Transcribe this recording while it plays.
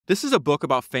This is a book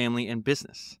about family and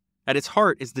business. At its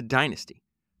heart is the dynasty,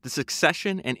 the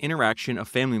succession and interaction of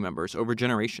family members over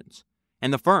generations,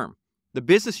 and the firm, the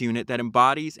business unit that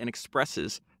embodies and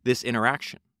expresses this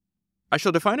interaction. I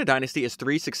shall define a dynasty as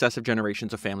 3 successive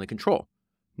generations of family control.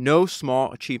 No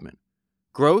small achievement.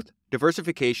 Growth,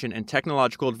 diversification, and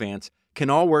technological advance can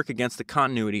all work against the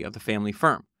continuity of the family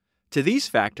firm. To these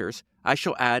factors, I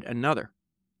shall add another: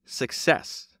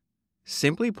 success.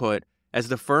 Simply put, as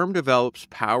the firm develops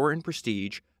power and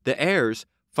prestige, the heirs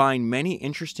find many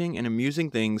interesting and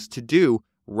amusing things to do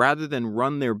rather than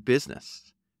run their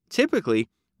business. Typically,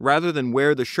 rather than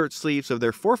wear the shirt sleeves of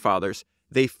their forefathers,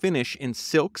 they finish in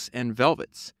silks and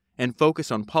velvets and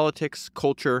focus on politics,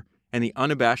 culture, and the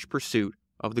unabashed pursuit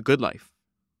of the good life.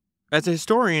 As a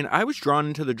historian, I was drawn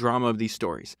into the drama of these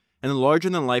stories and the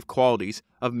larger-than-life qualities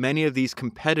of many of these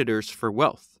competitors for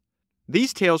wealth.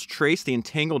 These tales trace the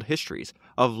entangled histories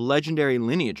of legendary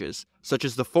lineages such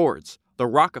as the Fords, the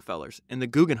Rockefellers, and the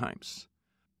Guggenheims.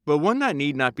 But one that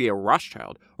need not be a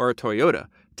Rothschild or a Toyota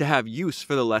to have use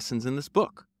for the lessons in this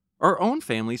book. Our own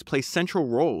families play central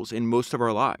roles in most of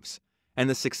our lives, and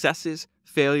the successes,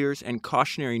 failures, and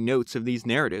cautionary notes of these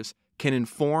narratives can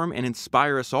inform and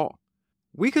inspire us all.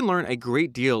 We can learn a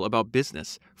great deal about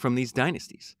business from these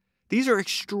dynasties. These are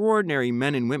extraordinary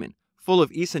men and women, full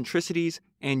of eccentricities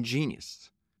and genius.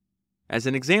 As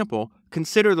an example,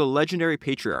 consider the legendary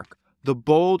patriarch, the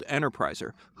bold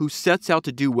enterpriser who sets out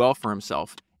to do well for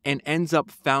himself and ends up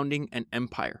founding an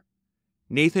empire.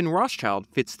 Nathan Rothschild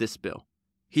fits this bill.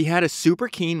 He had a super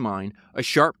keen mind, a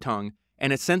sharp tongue,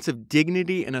 and a sense of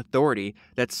dignity and authority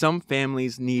that some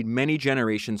families need many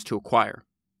generations to acquire.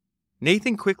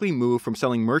 Nathan quickly moved from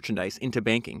selling merchandise into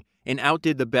banking and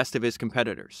outdid the best of his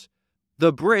competitors.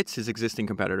 The Brits, his existing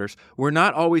competitors, were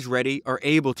not always ready or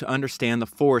able to understand the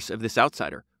force of this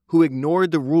outsider, who ignored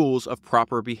the rules of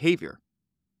proper behavior.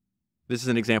 This is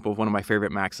an example of one of my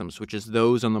favorite maxims, which is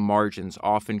those on the margins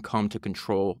often come to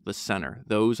control the center.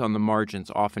 Those on the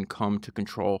margins often come to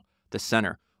control the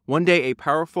center. One day, a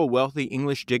powerful, wealthy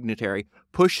English dignitary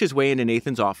pushed his way into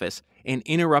Nathan's office and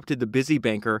interrupted the busy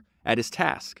banker at his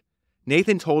task.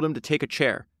 Nathan told him to take a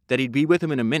chair, that he'd be with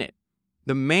him in a minute.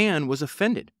 The man was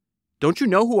offended. "Don't you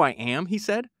know who I am?" he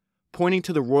said, pointing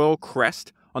to the royal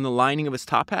crest on the lining of his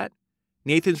top hat.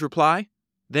 Nathan's reply: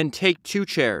 "Then take 2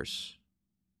 chairs.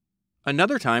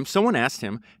 Another time, someone asked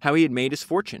him how he had made his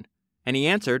fortune, and he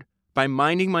answered, "By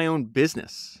minding my own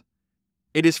business."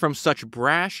 It is from such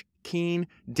brash, keen,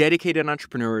 dedicated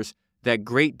entrepreneurs that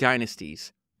great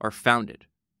dynasties are founded.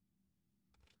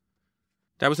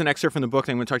 That was an excerpt from the book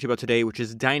that I'm going to talk to you about today, which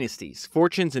is Dynasties,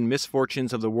 Fortunes and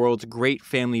Misfortunes of the World's Great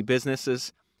Family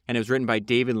Businesses, and it was written by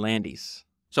David Landis.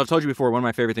 So I've told you before, one of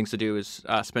my favorite things to do is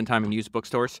spend time in used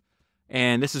bookstores,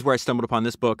 and this is where I stumbled upon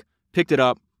this book, picked it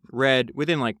up, read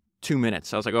within like 2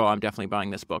 minutes. I was like, oh, I'm definitely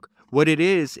buying this book. What it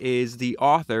is the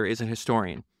author is a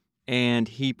historian, and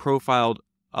he profiled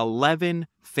 11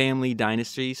 family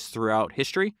dynasties throughout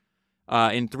history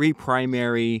in 3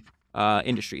 primary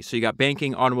industries. So you got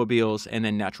banking, automobiles, and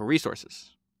then natural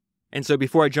resources. And so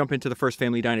before I jump into the first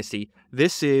family dynasty,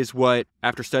 this is what,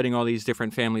 after studying all these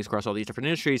different families across all these different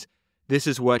industries, this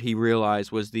is what he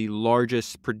realized was the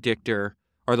largest predictor,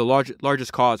 or the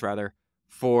largest cause, rather,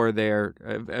 for their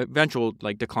eventual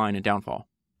decline and downfall.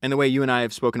 And the way you and I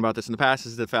have spoken about this in the past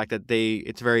is the fact that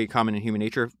it's very common in human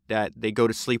nature that they go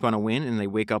to sleep on a win and they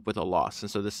wake up with a loss. And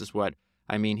so this is what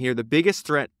I mean here. The biggest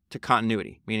threat to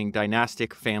continuity, meaning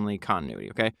dynastic family continuity,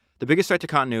 okay? The biggest threat to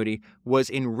continuity was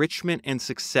enrichment and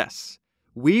success.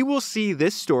 We will see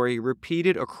this story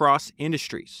repeated across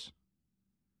industries.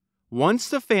 Once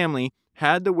the family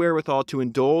had the wherewithal to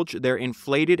indulge their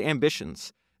inflated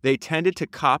ambitions, they tended to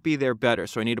copy their betters.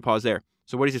 So I need to pause there.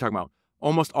 So what is he talking about?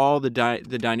 Almost all the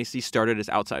dynasties started as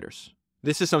outsiders.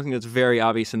 This is something that's very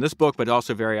obvious in this book, but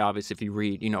also very obvious if you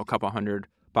read, a couple hundred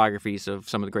biographies of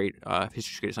some of the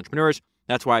history's greatest entrepreneurs.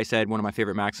 That's why I said one of my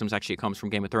favorite maxims actually comes from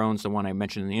Game of Thrones, the one I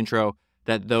mentioned in the intro,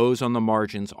 that those on the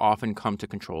margins often come to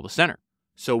control the center.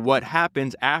 So what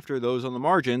happens after those on the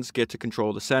margins get to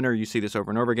control the center? You see this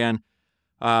over and over again.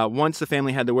 Once the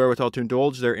family had the wherewithal to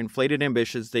indulge their inflated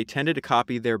ambitions, they tended to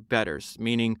copy their betters,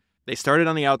 meaning they started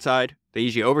on the outside, they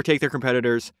usually overtake their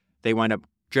competitors, they wind up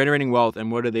generating wealth,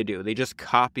 and what do? They just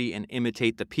copy and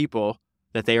imitate the people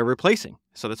that they are replacing.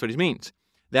 So that's what he means.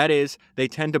 That is, they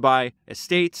tend to buy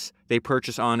estates, they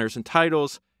purchase honors and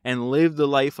titles, and live the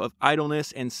life of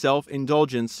idleness and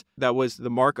self-indulgence that was the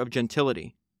mark of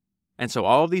gentility. And so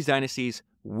all of these dynasties,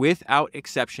 without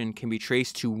exception, can be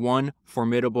traced to one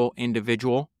formidable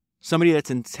individual, somebody that's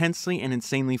intensely and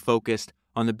insanely focused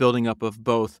on the building up of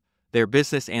both their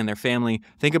business and their family.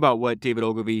 Think about what David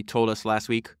Ogilvy told us last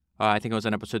week I think it was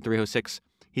on episode 306.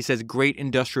 He says, great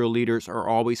industrial leaders are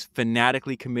always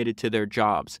fanatically committed to their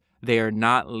jobs. They are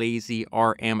not lazy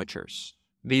or amateurs.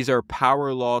 These are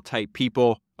power law type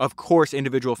people. Of course,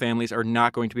 individual families are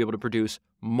not going to be able to produce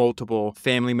multiple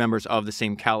family members of the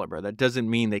same caliber. That doesn't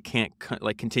mean they can't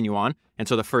continue on. And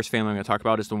so the first family I'm going to talk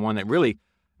about is the one that really,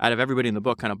 out of everybody in the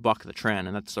book, kind of bucked the trend,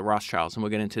 and that's the Rothschilds. And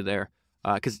we'll get into there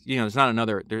because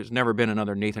there's never been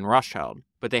another Nathan Rothschild,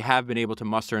 but they have been able to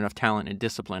muster enough talent and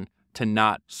discipline to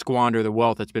not squander the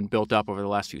wealth that's been built up over the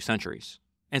last few centuries.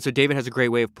 And so David has a great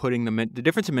way of putting the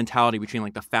difference in mentality between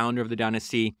like the founder of the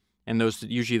dynasty and those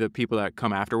usually the people that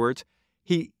come afterwards.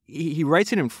 He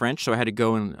writes it in French, so I had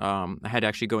to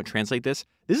actually go and translate this.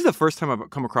 This is the first time I've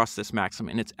come across this maxim,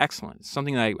 and it's excellent. It's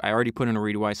something that I already put in a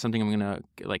read-wise, something I'm going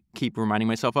to keep reminding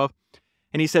myself of.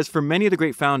 And he says, for many of the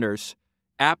great founders,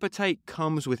 appetite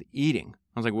comes with eating.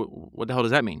 I was like, what the hell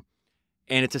does that mean?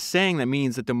 And it's a saying that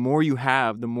means that the more you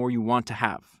have, the more you want to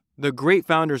have. The great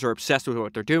founders are obsessed with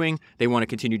what they're doing. They want to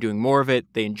continue doing more of it.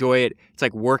 They enjoy it. It's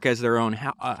like work as their own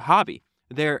hobby.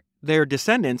 Their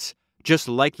descendants just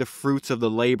like the fruits of the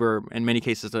labor, in many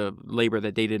cases, the labor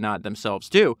that they did not themselves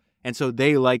do. And so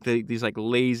they like these like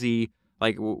lazy,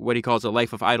 like what he calls a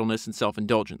life of idleness and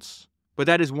self-indulgence. But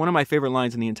that is one of my favorite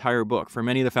lines in the entire book. For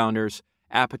many of the founders,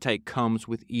 appetite comes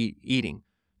with eating.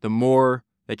 The more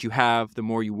that you have, the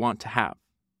more you want to have.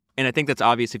 And I think that's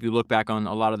obvious if you look back on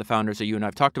a lot of the founders that you and I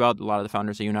have talked about, a lot of the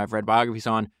founders that you and I have read biographies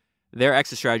on, their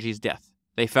exit strategy is death.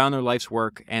 They found their life's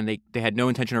work, and they had no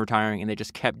intention of retiring, and they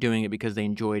just kept doing it because they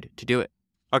enjoyed to do it.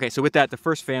 Okay, so with that, the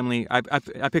first family, I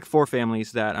picked 4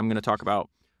 families that I'm going to talk about.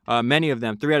 Many of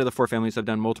them, 3 out of the 4 families I've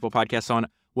done multiple podcasts on.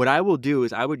 What I will do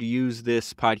is I would use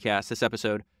this podcast, this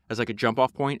episode, as like a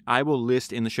jump-off point. I will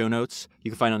list in the show notes,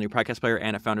 you can find it on your podcast player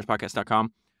and at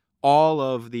founderspodcast.com, all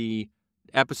of the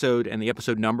episode and the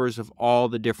episode numbers of all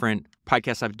the different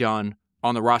podcasts I've done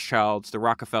on the Rothschilds, the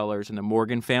Rockefellers, and the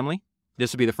Morgan family.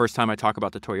 This will be the first time I talk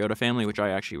about the Toyota family, which I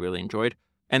actually really enjoyed.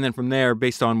 And then from there,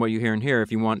 based on what you hear in here,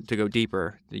 if you want to go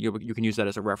deeper, you can use that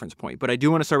as a reference point. But I do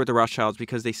want to start with the Rothschilds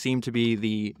because they seem to be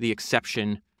the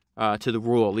exception to the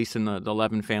rule, at least in the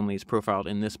 11 families profiled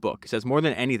in this book. It says, more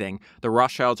than anything, the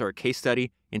Rothschilds are a case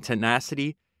study in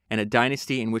tenacity and a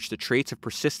dynasty in which the traits of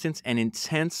persistence and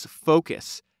intense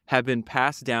focus have been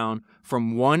passed down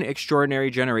from one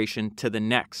extraordinary generation to the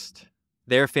next.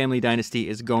 Their family dynasty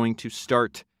is going to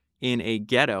start in a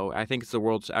ghetto. I think it's the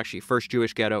world's actually first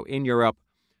Jewish ghetto in Europe.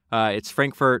 It's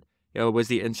Frankfurt. It was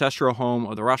the ancestral home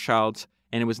of the Rothschilds,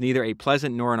 and it was neither a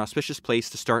pleasant nor an auspicious place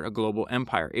to start a global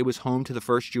empire. It was home to the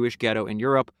first Jewish ghetto in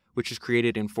Europe, which was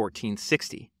created in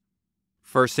 1460.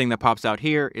 First thing that pops out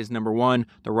here is, number 1,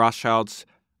 the Rothschilds'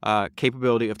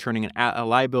 capability of turning a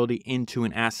liability into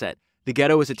an asset. The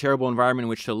ghetto is a terrible environment in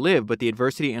which to live, but the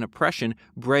adversity and oppression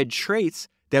bred traits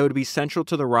that would be central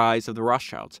to the rise of the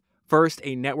Rothschilds. First,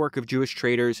 a network of Jewish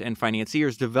traders and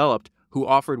financiers developed who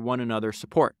offered one another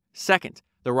support. Second,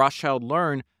 the Rothschild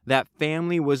learned that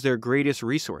family was their greatest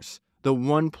resource, the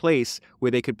one place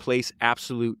where they could place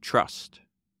absolute trust.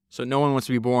 So no one wants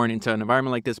to be born into an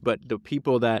environment like this, but the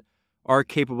people that are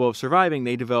capable of surviving,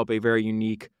 they develop a very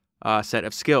unique set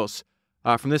of skills.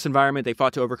 From this environment, they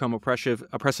fought to overcome oppressive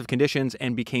conditions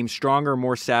and became stronger,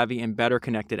 more savvy, and better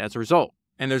connected as a result.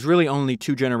 And there's really only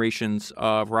 2 generations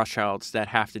of Rothschilds that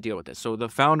have to deal with this. So the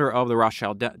founder of the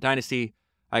Rothschild dynasty,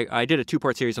 I did a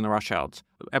 2-part series on the Rothschilds.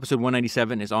 Episode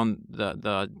 197 is on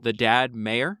the dad,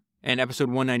 Mayer, and episode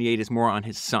 198 is more on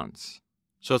his sons.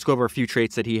 So let's go over a few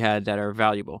traits that he had that are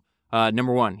valuable.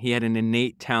 Number 1, he had an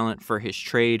innate talent for his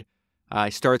trade.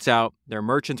 He starts out, they're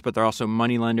merchants, but they're also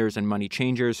money lenders and money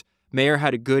changers. Mayer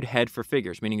had a good head for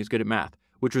figures, meaning he was good at math,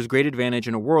 which was great advantage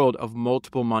in a world of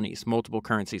multiple monies, multiple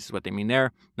currencies is what they mean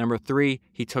there. Number 3,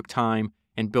 he took time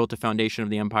and built a foundation of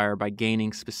the empire by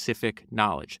gaining specific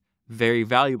knowledge. Very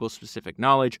valuable specific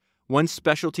knowledge. One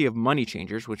specialty of money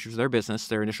changers, which was their business,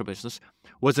 their initial business,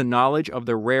 was a knowledge of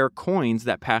the rare coins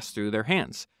that passed through their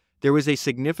hands. There was a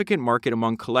significant market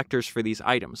among collectors for these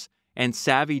items, and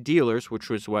savvy dealers, which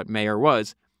was what Mayer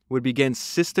was, would begin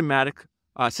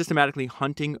systematically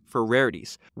hunting for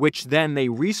rarities, which then they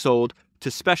resold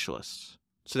to specialists.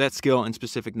 So that skill and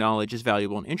specific knowledge is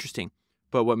valuable and interesting.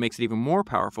 But what makes it even more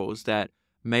powerful is that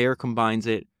Mayer combines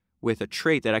it with a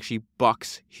trait that actually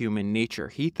bucks human nature.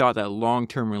 He thought that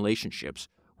long-term relationships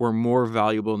were more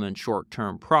valuable than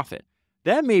short-term profit.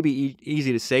 That may be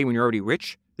easy to say when you're already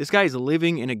rich. This guy is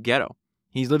living in a ghetto.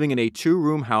 He's living in a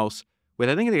 2-room house with,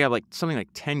 I think they have something like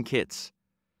 10 kids.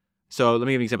 So let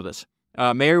me give you an example of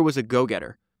this. Mayer was a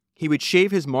go-getter. He would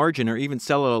shave his margin or even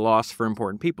sell at a loss for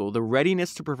important people. The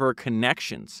readiness to prefer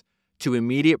connections to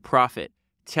immediate profit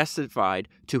testified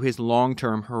to his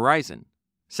long-term horizon.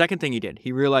 Second thing he did,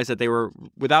 he realized that they were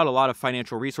without a lot of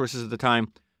financial resources at the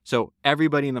time, so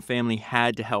everybody in the family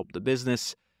had to help the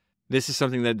business. This is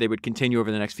something that they would continue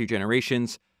over the next few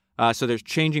generations. So they're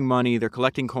changing money, they're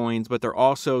collecting coins, but they're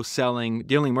also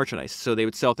dealing merchandise. So they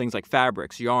would sell things like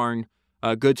fabrics, yarn,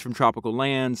 goods from tropical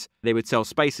lands. They would sell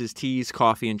spices, teas,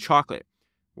 coffee, and chocolate.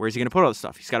 Where's he going to put all this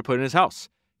stuff? He's got to put it in his house.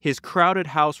 His crowded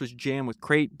house was jammed with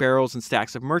crate, barrels, and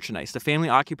stacks of merchandise. The family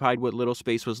occupied what little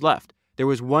space was left. There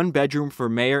was one bedroom for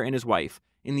Mayer and his wife.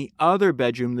 In the other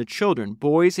bedroom, the children,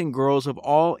 boys and girls of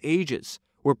all ages,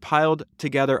 were piled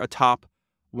together atop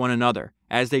one another.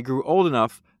 As they grew old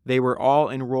enough, they were all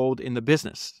enrolled in the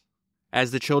business.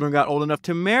 As the children got old enough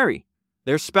to marry,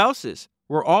 their spouses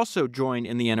were also joined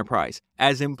in the enterprise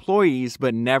as employees,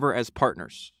 but never as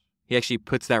partners. He actually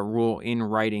puts that rule in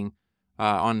writing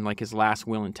on like his last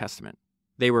will and testament.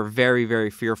 They were very, very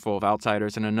fearful of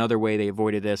outsiders, and another way they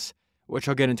avoided this, which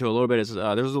I'll get into a little bit, is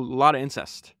there was a lot of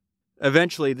incest.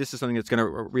 Eventually, this is something that's going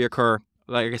to reoccur.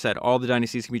 Like I said, all the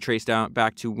dynasties can be traced down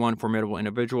back to one formidable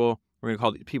individual. We're going to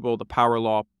call these people the power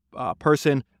law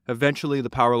person. Eventually, the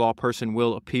power law person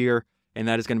will appear, and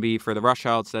that is going to be for the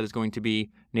Rothschilds. That is going to be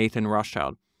Nathan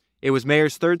Rothschild. It was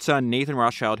Mayer's third son, Nathan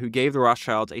Rothschild, who gave the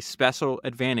Rothschilds a special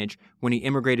advantage when he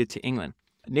immigrated to England.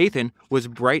 Nathan was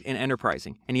bright and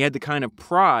enterprising, and he had the kind of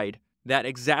pride that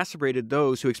exacerbated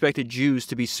those who expected Jews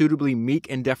to be suitably meek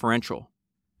and deferential.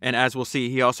 And as we'll see,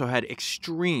 he also had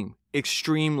extreme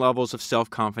levels of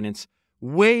self-confidence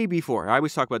way before. I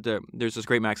always talk about there's this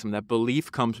great maxim that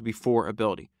belief comes before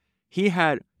ability. He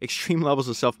had extreme levels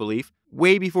of self-belief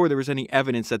way before there was any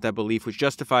evidence that that belief was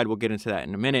justified. We'll get into that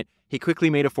in a minute. He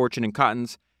quickly made a fortune in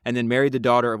cottons and then married the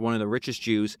daughter of one of the richest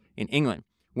Jews in England.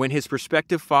 When his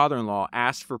prospective father-in-law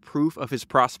asked for proof of his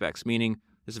prospects, meaning,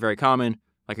 this is very common,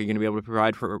 like, are you going to be able to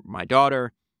provide for my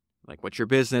daughter? Like, what's your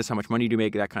business? How much money do you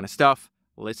make? That kind of stuff.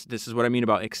 Well, this is what I mean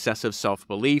about excessive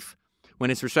self-belief. When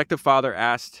his prospective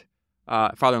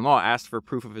father-in-law asked for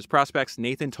proof of his prospects,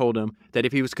 Nathan told him that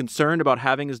if he was concerned about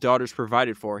having his daughters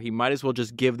provided for, he might as well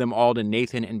just give them all to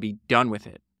Nathan and be done with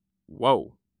it.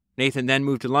 Whoa. Nathan then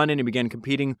moved to London and began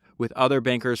competing with other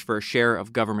bankers for a share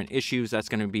of government issues. That's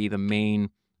going to be the main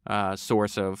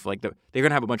source of, like, they're going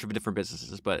to have a bunch of different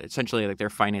businesses, but essentially, like, they're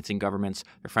financing governments,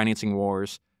 they're financing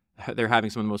wars, they're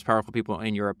having some of the most powerful people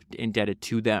in Europe indebted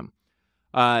to them.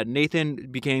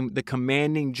 Nathan became the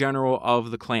commanding general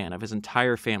of the clan, of his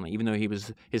entire family. Even though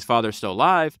his father's still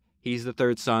alive, he's the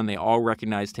third son. They all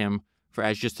recognized him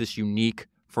as just this unique,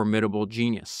 formidable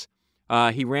genius.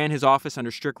 He ran his office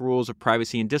under strict rules of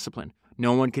privacy and discipline.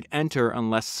 No one could enter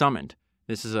unless summoned.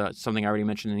 This is something I already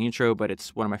mentioned in the intro, but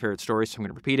it's one of my favorite stories, so I'm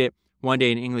going to repeat it. One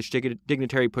day, an English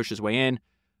dignitary pushed his way in.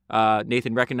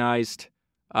 Nathan recognized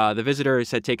the visitor and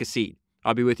said, "Take a seat.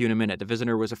 I'll be with you in a minute." The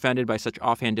visitor was offended by such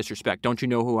offhand disrespect. "Don't you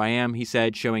know who I am?" he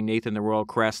said, showing Nathan the royal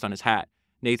crest on his hat.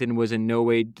 Nathan was in no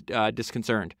way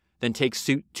disconcerted. "Then take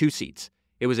 2 seats.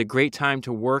 It was a great time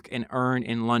to work and earn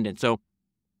in London." So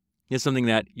it's something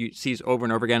that you see over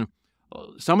and over again.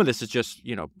 Some of this is just,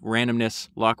 randomness,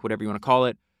 luck, whatever you want to call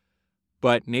it.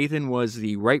 But Nathan was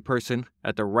the right person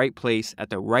at the right place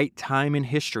at the right time in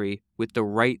history with the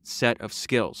right set of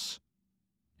skills.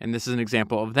 And this is an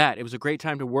example of that. It was a great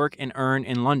time to work and earn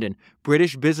in London.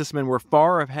 British businessmen were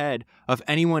far ahead of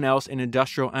anyone else in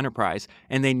industrial enterprise,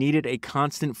 and they needed a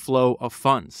constant flow of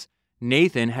funds.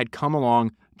 Nathan had come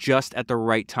along just at the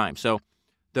right time. So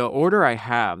the order I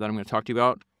have that I'm going to talk to you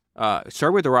about,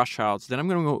 start with the Rothschilds, then I'm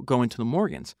going to go into the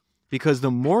Morgans. Because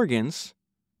the Morgans,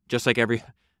 just like I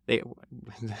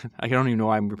don't even know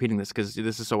why I'm repeating this because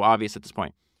this is so obvious at this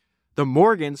point. The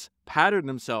Morgans patterned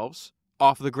themselves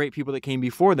off the great people that came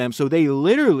before them, so they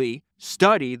literally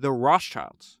studied the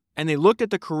Rothschilds. And they looked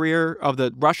at the career of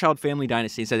the Rothschild family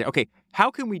dynasty and said, okay, how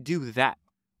can we do that?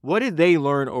 What did they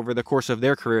learn over the course of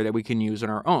their career that we can use on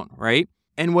our own, right?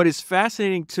 And what is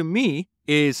fascinating to me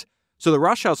is, so the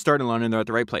Rothschilds started in London, they're at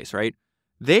the right place, right?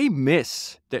 They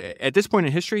at this point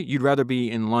in history, you'd rather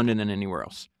be in London than anywhere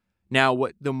else. Now,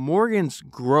 what the Morgans'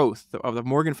 growth of the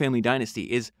Morgan family dynasty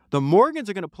is, the Morgans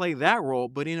are going to play that role,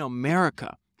 but in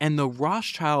America. And the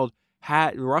Rothschilds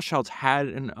had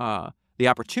the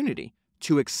opportunity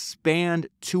to expand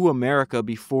to America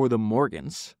before the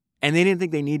Morgans. And they didn't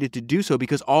think they needed to do so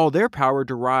because all their power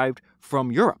derived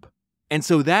from Europe. And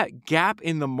so that gap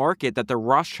in the market that the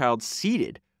Rothschilds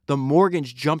seeded, the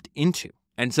Morgans jumped into.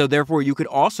 And so therefore, you could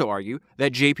also argue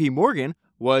that J.P. Morgan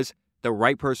was the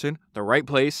right person, the right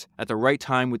place, at the right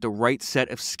time with the right set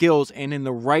of skills and in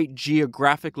the right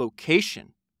geographic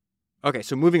location. Okay,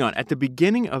 so moving on. At the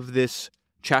beginning of this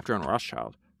chapter on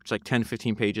Rothschild, which is like 10,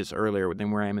 15 pages earlier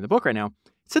than where I am in the book right now,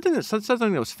 it something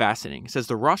that was fascinating. It says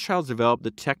the Rothschilds developed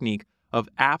the technique of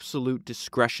absolute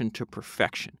discretion to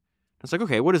perfection. It's like,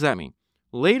 okay, what does that mean?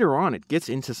 Later on, it gets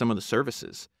into some of the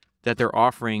services that they're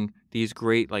offering these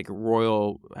great like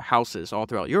royal houses all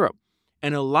throughout Europe.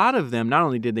 And a lot of them, not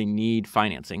only did they need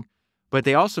financing, but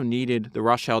they also needed the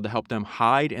Rothschild to help them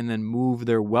hide and then move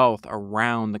their wealth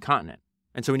around the continent.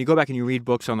 And so when you go back and you read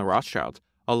books on the Rothschilds,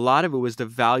 a lot of it was the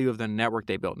value of the network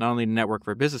they built, not only the network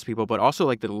for business people, but also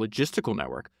like the logistical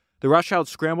network. The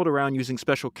Rothschilds scrambled around using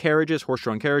special carriages,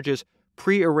 horse-drawn carriages,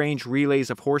 pre-arranged relays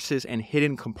of horses, and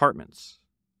hidden compartments.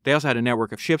 They also had a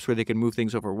network of ships where they could move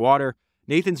things over water.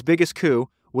 Nathan's biggest coup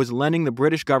was lending the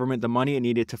British government the money it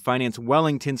needed to finance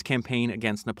Wellington's campaign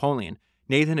against Napoleon.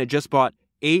 Nathan had just bought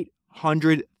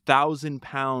 800,000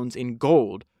 pounds in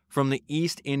gold from the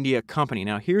East India Company.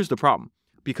 Now, here's the problem.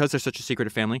 Because they're such a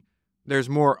secretive family, there's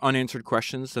more unanswered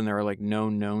questions than there are like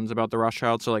known knowns about the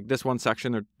Rothschilds. So like this one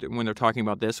section, when they're talking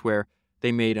about this, where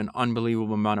they made an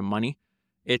unbelievable amount of money,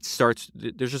 there's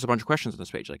just a bunch of questions on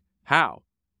this page. Like how,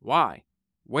 why,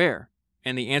 where?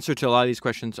 And the answer to a lot of these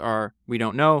questions are, we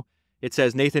don't know. It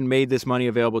says Nathan made this money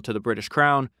available to the British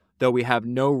Crown, though we have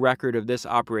no record of this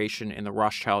operation in the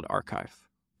Rothschild archive.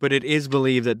 But it is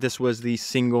believed that this was the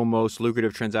single most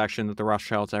lucrative transaction that the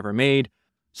Rothschilds ever made.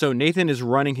 So Nathan is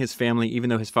running his family even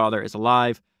though his father is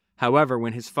alive. However,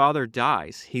 when his father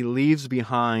dies, he leaves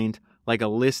behind like a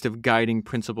list of guiding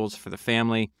principles for the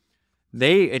family.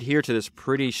 They adhere to this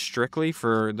pretty strictly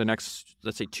for the next,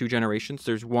 let's say, 2 generations.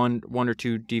 There's one or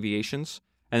two deviations,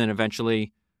 and then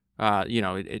eventually,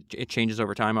 it changes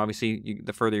over time. Obviously,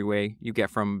 the further away you get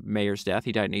from Mayer's death,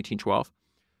 he died in 1812.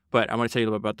 But I want to tell you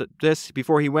a little bit about this.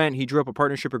 Before he went, he drew up a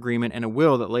partnership agreement and a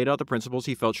will that laid out the principles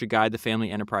he felt should guide the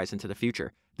family enterprise into the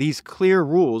future. These clear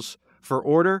rules for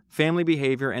order, family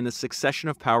behavior, and the succession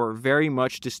of power very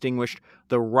much distinguished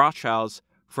the Rothschilds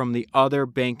from the other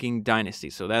banking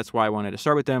dynasties. So that's why I wanted to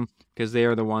start with them, because they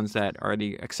are the ones that are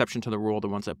the exception to the rule, the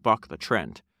ones that buck the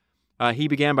trend. He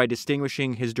began by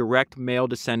distinguishing his direct male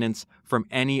descendants from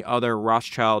any other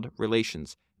Rothschild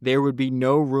relations. There would be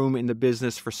no room in the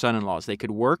business for son-in-laws. They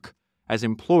could work as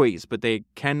employees, but they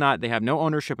have no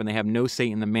ownership and they have no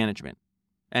say in the management.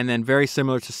 And then very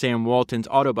similar to Sam Walton's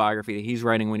autobiography that he's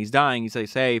writing when he's dying, he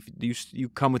says, hey, if you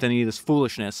come with any of this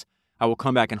foolishness, I will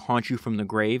come back and haunt you from the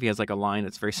grave. He has like a line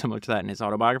that's very similar to that in his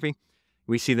autobiography.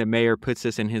 We see that Mayer puts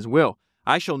this in his will.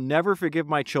 I shall never forgive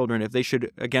my children if they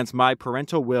should, against my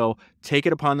parental will, take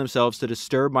it upon themselves to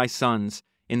disturb my sons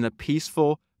in the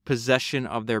peaceful possession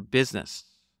of their business.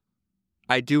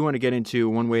 I do want to get into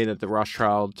one way that the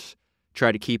Rothschilds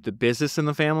try to keep the business in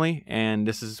the family, and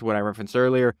this is what I referenced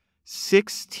earlier.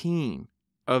 16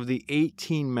 of the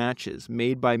 18 matches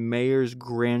made by Mayer's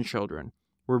grandchildren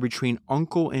were between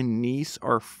uncle and niece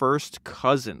or first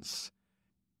cousins.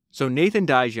 So Nathan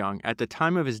dies young. At the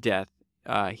time of his death,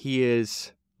 he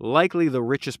is likely the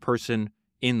richest person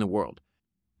in the world.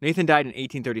 Nathan died in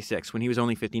 1836 when he was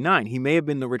only 59. He may have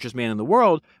been the richest man in the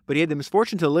world, but he had the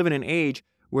misfortune to live in an age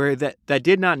where that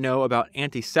did not know about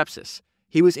antisepsis.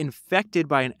 He was infected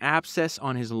by an abscess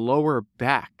on his lower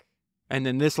back. And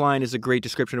then this line is a great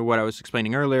description of what I was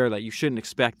explaining earlier, that you shouldn't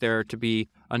expect there to be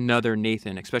another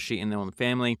Nathan, especially in their own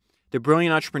family. The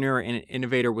brilliant entrepreneur and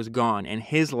innovator was gone, and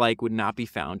his like would not be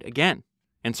found again.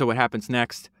 And so what happens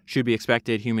next should be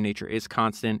expected. Human nature is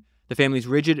constant. The family's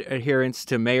rigid adherence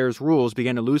to Mayer's rules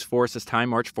began to lose force as time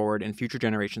marched forward and future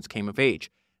generations came of age.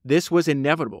 This was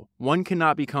inevitable. One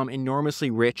cannot become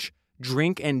enormously rich,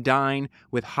 drink and dine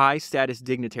with high-status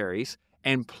dignitaries,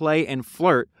 and play and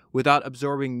flirt without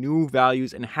absorbing new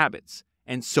values and habits.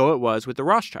 And so it was with the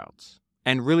Rothschilds.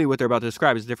 And really what they're about to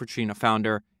describe is the difference between a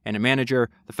founder and a manager.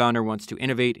 The founder wants to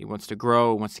innovate, he wants to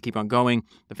grow, wants to keep on going.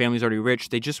 The family's already rich.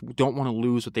 They just don't want to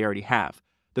lose what they already have.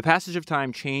 The passage of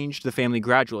time changed the family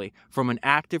gradually from an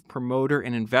active promoter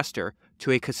and investor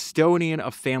to a custodian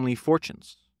of family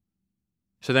fortunes.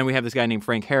 So then we have this guy named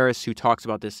Frank Harris who talks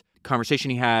about this conversation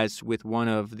he has with one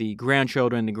of the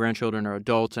grandchildren. The grandchildren are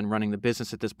adults and running the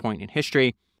business at this point in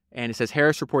history. And it says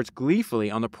Harris reports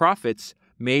gleefully on the profits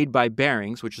made by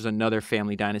Barings, which is another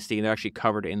family dynasty. They're actually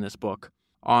covered in this book,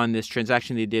 on this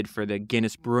transaction they did for the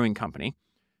Guinness Brewing Company,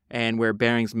 and where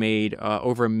Barings made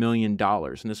over $1 million.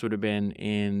 And this would have been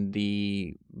in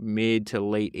the mid to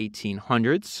late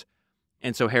 1800s.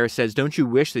 And so Harris says, don't you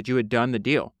wish that you had done the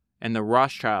deal? And the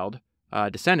Rothschild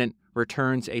descendant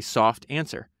returns a soft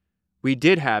answer. We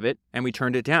did have it, and we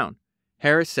turned it down.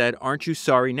 Harris said, aren't you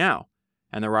sorry now?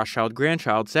 And the Rothschild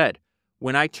grandchild said,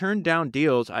 when I turn down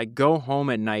deals, I go home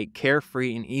at night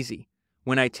carefree and easy.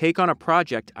 When I take on a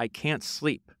project, I can't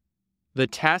sleep. The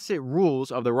tacit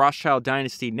rules of the Rothschild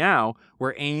dynasty now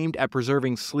were aimed at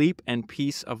preserving sleep and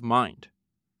peace of mind.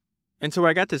 And so when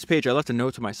I got this page, I left a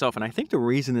note to myself, and I think the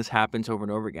reason this happens over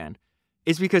and over again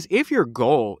is because if your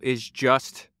goal is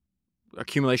just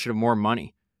accumulation of more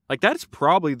money, like that's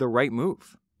probably the right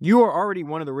move. You are already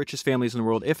one of the richest families in the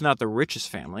world, if not the richest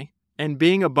family, and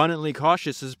being abundantly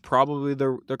cautious is probably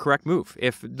the correct move.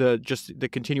 If the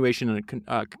continuation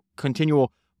and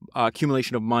continual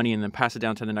accumulation of money and then pass it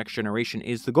down to the next generation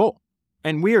is the goal.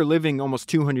 And we are living almost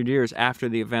 200 years after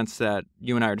the events that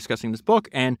you and I are discussing in this book,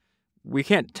 and we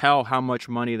can't tell how much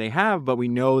money they have, but we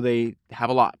know they have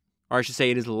a lot. Or I should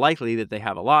say it is likely that they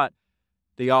have a lot.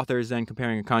 The author is then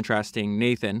comparing and contrasting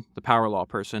Nathan, the power law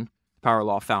person, power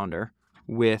law founder,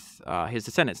 with his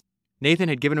descendants. Nathan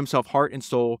had given himself heart and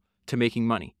soul to making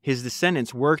money. His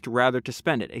descendants worked rather to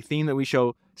spend it, a theme that we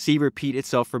shall see repeat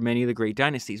itself for many of the great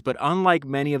dynasties. But unlike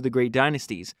many of the great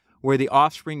dynasties, where the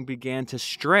offspring began to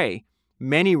stray,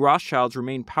 many Rothschilds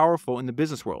remained powerful in the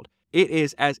business world. It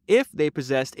is as if they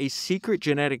possessed a secret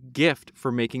genetic gift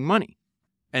for making money.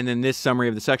 And then this summary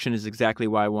of the section is exactly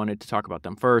why I wanted to talk about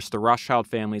them first. The Rothschild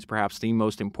family is perhaps the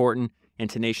most important and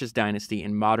tenacious dynasty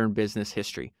in modern business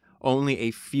history. Only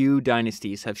a few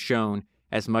dynasties have shown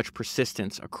as much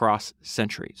persistence across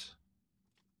centuries.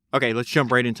 Okay, let's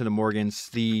jump right into the Morgans.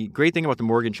 The great thing about the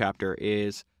Morgan chapter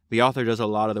is the author does a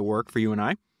lot of the work for you and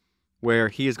I, where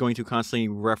he is going to constantly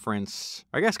reference,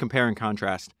 compare and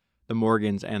contrast the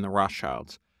Morgans and the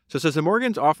Rothschilds. So it says the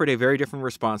Morgans offered a very different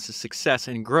response to success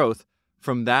and growth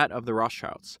from that of the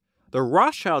Rothschilds. The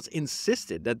Rothschilds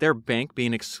insisted that their bank be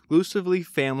an exclusively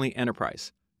family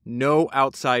enterprise, no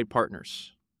outside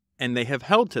partners. And they have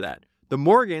held to that. The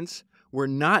Morgans were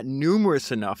not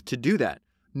numerous enough to do that,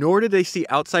 nor did they see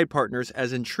outside partners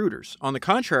as intruders. On the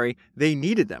contrary, they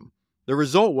needed them. The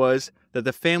result was that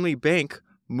the family bank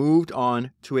moved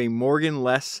on to a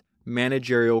Morgan-less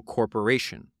managerial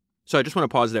corporation. So I just want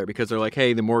to pause there because they're like,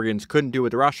 hey, the Morgans couldn't do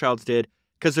what the Rothschilds did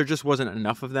because there just wasn't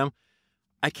enough of them.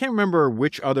 I can't remember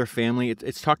which other family,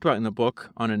 it's talked about in the book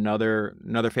on another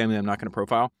family I'm not going to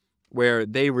profile, where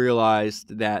they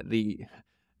realized that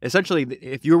essentially,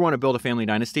 if you want to build a family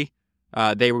dynasty,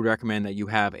 they would recommend that you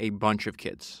have a bunch of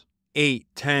kids. 8,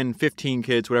 10, 15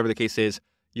 kids, whatever the case is,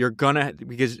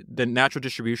 because the natural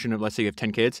distribution of, let's say you have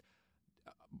 10 kids,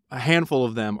 a handful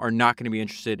of them are not going to be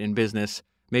interested in business.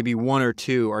 Maybe 1 or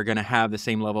 2 are going to have the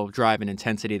same level of drive and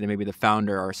intensity that maybe the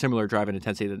founder, or a similar drive and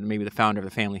intensity that maybe the founder of the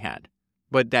family had.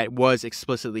 But that was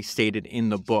explicitly stated in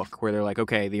the book where they're like,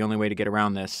 okay, the only way to get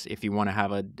around this, if you want to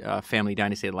have a family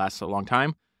dynasty that lasts a long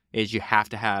time, is you have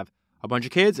to have a bunch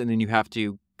of kids and then you have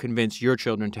to convince your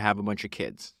children to have a bunch of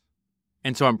kids.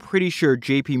 And so I'm pretty sure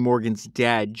J.P. Morgan's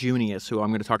dad, Junius, who I'm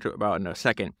going to talk about in a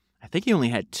second, I think he only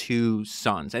had 2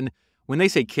 sons. And when they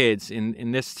say kids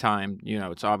in this time,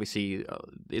 it's obviously,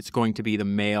 it's going to be the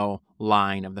male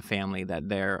line of the family that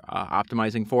they're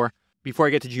optimizing for. Before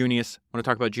I get to Junius, I want to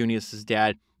talk about Junius's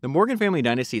dad. The Morgan family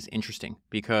dynasty is interesting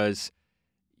because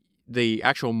the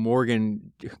actual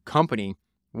Morgan company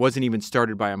wasn't even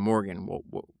started by a Morgan.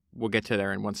 We'll get to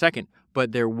there in 1 second.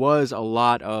 But there was a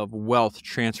lot of wealth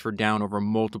transferred down over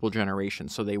multiple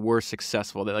generations. So they were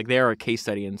successful. They are a case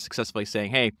study in successfully saying,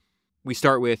 hey, we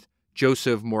start with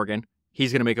Joseph Morgan.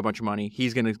 He's going to make a bunch of money.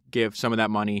 He's going to give some of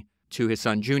that money to his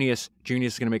son, Junius.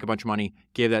 Junius is going to make a bunch of money,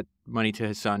 give that money to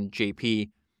his son, JP.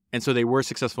 And so they were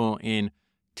successful in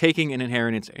taking an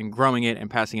inheritance and growing it and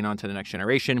passing it on to the next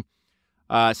generation.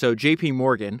 So J.P.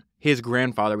 Morgan, his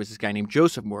grandfather was this guy named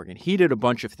Joseph Morgan. He did a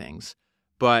bunch of things,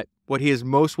 but what he is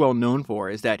most well known for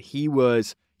is that he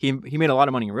made a lot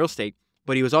of money in real estate,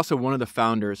 but he was also one of the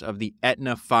founders of the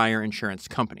Aetna Fire Insurance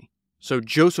Company. So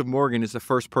Joseph Morgan is the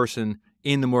first person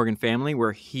in the Morgan family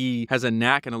where he has a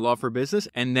knack and a love for business,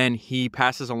 and then he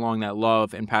passes along that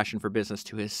love and passion for business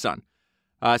to his son.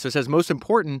 So it says, most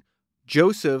important,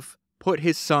 Joseph put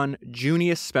his son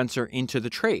Junius Spencer into the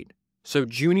trade. So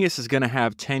Junius is going to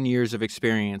have 10 years of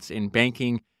experience in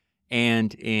banking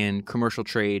and in commercial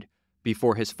trade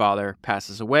before his father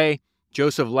passes away.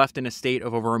 Joseph left an estate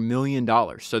of over $1 million.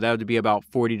 So that would be about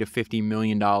 $40 to $50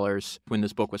 million when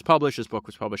this book was published. This book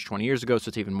was published 20 years ago, so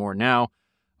it's even more now.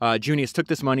 Junius took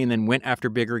this money and then went after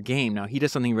bigger game. Now, he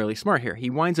does something really smart here.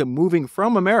 He winds up moving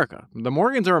from America. The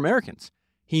Morgans are Americans.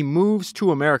 He moves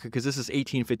to America because this is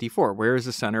 1854. Where is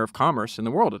the center of commerce in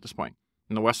the world at this point?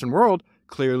 In the Western world,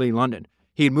 clearly London.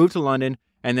 He'd move to London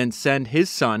and then send his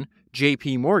son,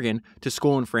 J.P. Morgan, to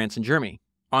school in France and Germany.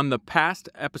 On the past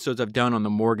episodes I've done on the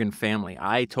Morgan family,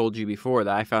 I told you before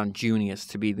that I found Junius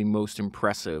to be the most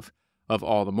impressive of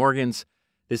all the Morgans.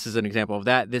 This is an example of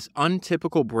that. This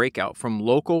untypical breakout from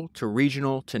local to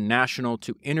regional to national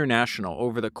to international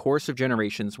over the course of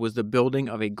generations was the building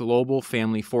of a global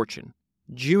family fortune.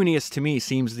 Junius, to me,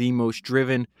 seems the most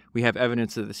driven. We have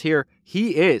evidence of this here.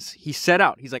 He set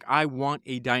out. He's like, I want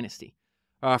a dynasty.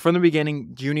 From the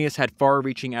beginning, Junius had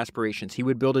far-reaching aspirations. He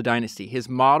would build a dynasty. His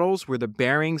models were the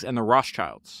Barings and the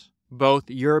Rothschilds, both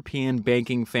European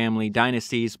banking family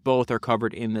dynasties. Both are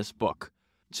covered in this book.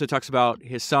 So it talks about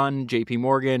his son, J.P.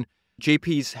 Morgan.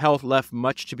 J.P.'s health left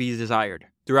much to be desired.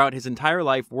 Throughout his entire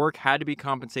life, work had to be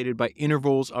compensated by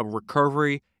intervals of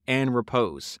recovery and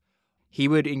repose. He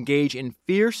would engage in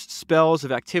fierce spells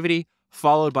of activity,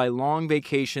 followed by long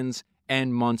vacations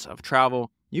and months of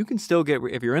travel. You can still get,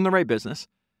 if you're in the right business,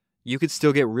 you could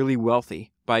still get really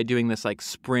wealthy by doing this like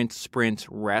sprint,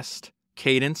 rest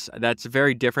cadence. That's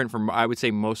very different from, I would say,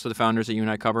 most of the founders that you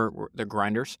and I cover, the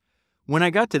grinders. When I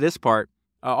got to this part,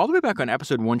 all the way back on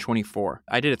episode 124,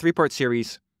 I did a 3-part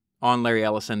series on Larry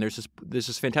Ellison. There's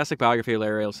this fantastic biography of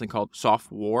Larry Ellison called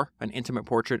Soft War, an intimate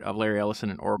portrait of Larry Ellison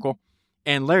and Oracle.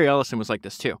 And Larry Ellison was like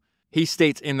this too. He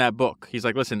states in that book, he's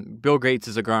like, listen, Bill Gates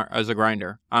is a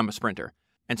grinder. I'm a sprinter.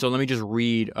 And so let me just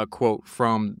read a quote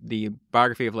from the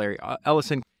biography of Larry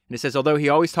Ellison. And it says, although he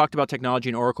always talked about technology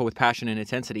and Oracle with passion and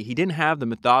intensity, he didn't have the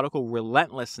methodical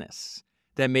relentlessness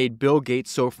that made Bill Gates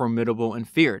so formidable and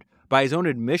feared. By his own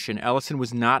admission, Ellison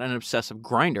was not an obsessive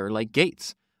grinder like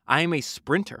Gates. I am a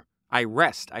sprinter. I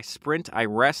rest, I sprint, I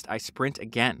rest, I sprint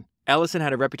again. Ellison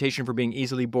had a reputation for being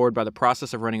easily bored by the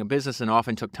process of running a business and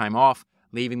often took time off,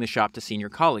 leaving the shop to senior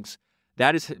colleagues.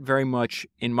 That is very much,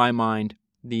 in my mind,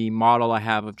 the model I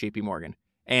have of J.P. Morgan.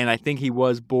 And I think he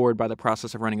was bored by the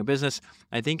process of running a business.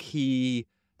 I think he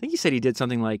said he did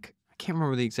something like, I can't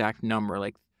remember the exact number,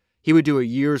 like he would do a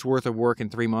year's worth of work in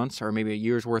 3 months or maybe a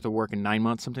year's worth of work in 9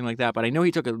 months, something like that. But I know he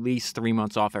took at least 3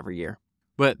 months off every year.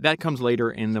 But that comes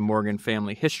later in the Morgan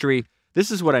family history.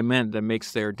 This is what I meant that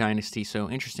makes their dynasty so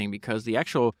interesting, because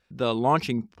the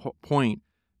launching point,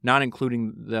 not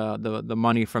including the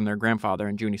money from their grandfather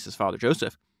and Junius's father,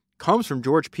 Joseph, comes from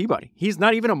George Peabody. He's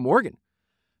not even a Morgan.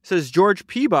 It says George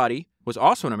Peabody was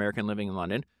also an American living in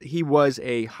London. He was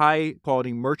a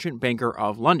high-quality merchant banker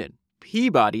of London.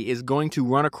 Peabody is going to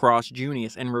run across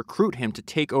Junius and recruit him to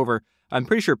take over. I'm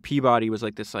pretty sure Peabody was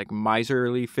like this like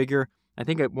miserly figure. I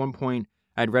think at one point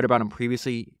I'd read about him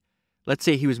previously. Let's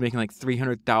say he was making like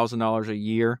 $300,000 a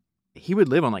year. He would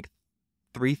live on like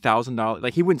 $3,000.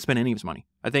 Like he wouldn't spend any of his money.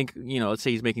 I think, let's say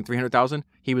he's making $300,000.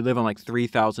 He would live on like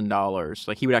 $3,000.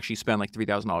 Like he would actually spend like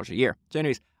 $3,000 a year. So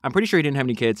anyways, I'm pretty sure he didn't have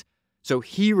any kids. So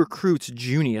he recruits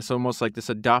Junius, almost like this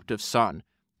adoptive son.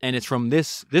 And it's from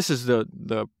this is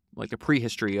the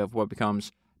prehistory of what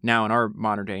becomes now in our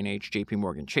modern day and age, JP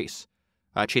Morgan Chase.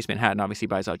 Chase Manhattan obviously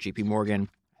buys out JP Morgan,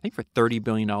 I think for $30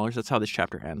 billion. That's how this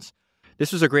chapter ends.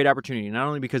 This was a great opportunity, not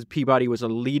only because Peabody was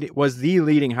the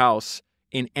leading house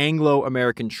in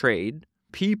Anglo-American trade.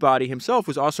 Peabody himself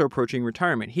was also approaching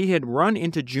retirement. He had run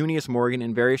into Junius Morgan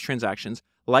in various transactions,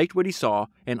 liked what he saw,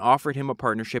 and offered him a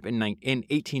partnership in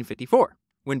 1854.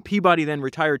 When Peabody then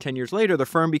retired 10 years later, the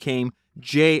firm became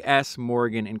J.S.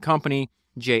 Morgan and Company.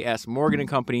 J.S. Morgan and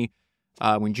Company.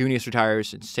 When Junius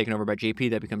retires, it's taken over by J.P.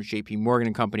 That becomes J.P. Morgan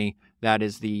and Company. That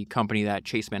is the company that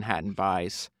Chase Manhattan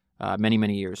buys many,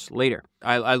 many years later.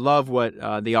 I love what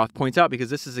the author points out, because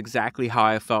this is exactly how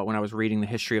I felt when I was reading the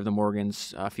history of the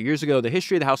Morgans a few years ago. The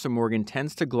history of the House of Morgan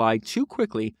tends to glide too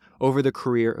quickly over the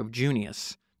career of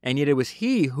Junius, and yet it was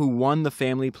he who won the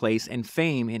family place and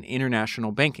fame in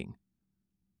international banking.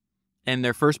 And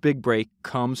their first big break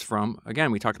comes from,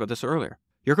 again, we talked about this earlier,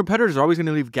 your competitors are always going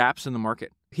to leave gaps in the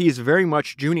market.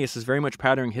 Junius is very much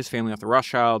patterning his family off the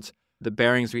Rothschilds. The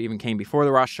Barings even came before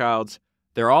the Rothschilds.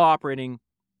 They're all operating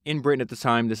in Britain at the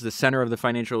time. This is the center of the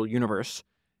financial universe.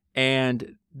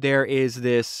 And there is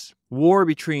this war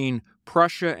between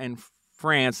Prussia and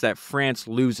France that France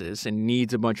loses and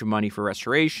needs a bunch of money for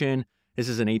restoration. This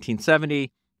is in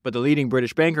 1870. But the leading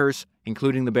British bankers,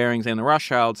 including the Barings and the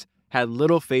Rothschilds, had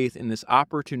little faith in this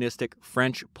opportunistic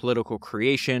French political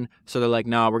creation. So they're like,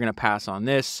 no, we're going to pass on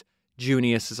this.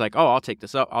 Junius is like, oh, I'll take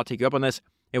this up. I'll take you up on this.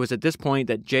 It was at this point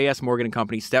that J.S. Morgan and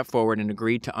Company stepped forward and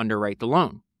agreed to underwrite the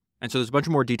loan. And so there's a bunch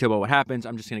more detail about what happens.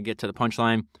 I'm just going to get to the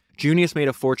punchline. Junius made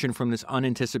a fortune from this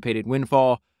unanticipated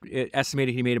windfall. It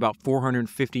estimated he made about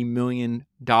 $450 million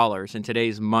in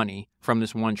today's money from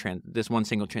this one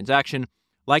single transaction.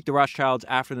 Like the Rothschilds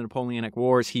after the Napoleonic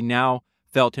Wars, he now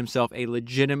felt himself a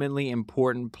legitimately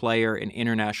important player in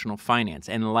international finance.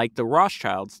 And like the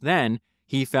Rothschilds, then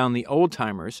he found the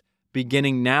old-timers,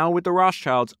 beginning now with the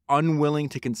Rothschilds, unwilling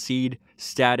to concede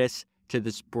status to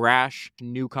this brash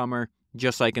newcomer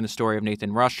Just like in the story of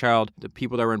Nathan Rothschild, the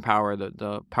people that were in power,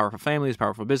 the powerful families,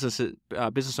 powerful business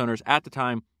owners at the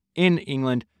time in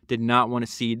England did not want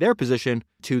to cede their position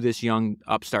to this young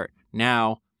upstart.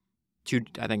 Now,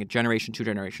 I think two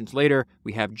generations later,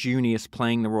 we have Junius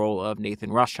playing the role of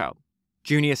Nathan Rothschild.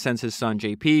 Junius sends his son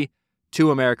JP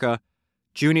to America.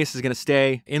 Junius is going to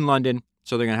stay in London.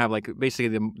 So they're going to have like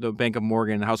basically the Bank of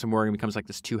Morgan, the House of Morgan becomes like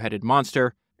this two-headed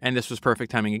monster. And this was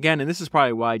perfect timing again. And this is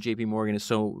probably why JP Morgan is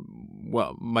so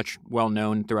much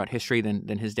well-known throughout history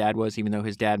than his dad was, even though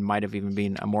his dad might have even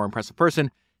been a more impressive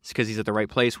person. It's because he's at the right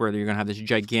place where you're going to have this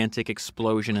gigantic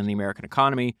explosion in the American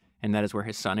economy. And that is where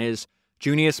his son is.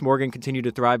 Junius Morgan continued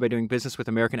to thrive by doing business with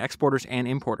American exporters and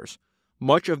importers.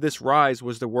 Much of this rise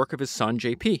was the work of his son,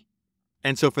 JP.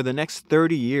 And so for the next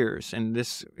 30 years, and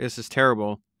this is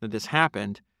terrible that this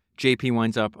happened, JP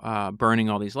winds up burning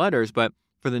all these letters, but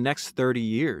for the next 30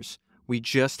 years, we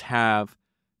just have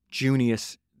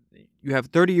Junius. You have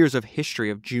 30 years of history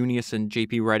of Junius and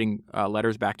JP writing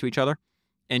letters back to each other,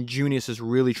 and Junius is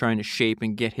really trying to shape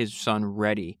and get his son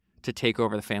ready to take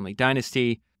over the family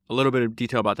dynasty. A little bit of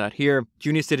detail about that here.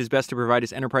 Junius did his best to provide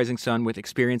his enterprising son with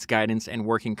experience, guidance, and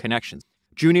working connections.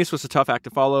 Junius was a tough act to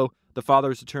follow. The father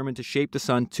was determined to shape the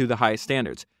son to the highest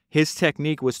standards. His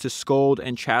technique was to scold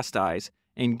and chastise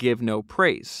and give no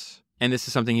praise. And this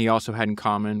is something he also had in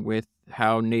common with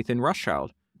how Nathan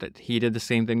Rothschild, that he did the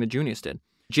same thing that Junius did.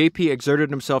 JP exerted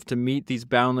himself to meet these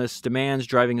boundless demands,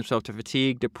 driving himself to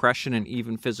fatigue, depression, and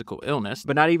even physical illness.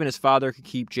 But not even his father could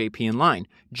keep JP in line.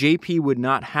 JP would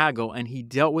not haggle, and he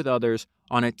dealt with others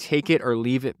on a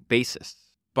take-it-or-leave-it basis.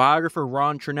 Biographer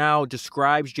Ron Chernow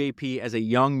describes JP as a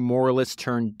young moralist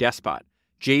turned despot.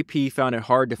 JP found it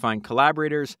hard to find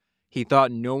collaborators. He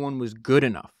thought no one was good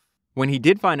enough. When he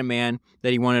did find a man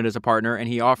that he wanted as a partner and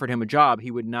he offered him a job,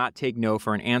 he would not take no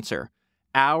for an answer.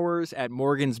 Hours at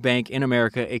Morgan's Bank in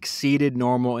America exceeded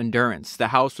normal endurance. The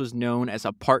house was known as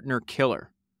a partner killer.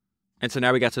 And so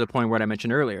now we got to the point where I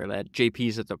mentioned earlier that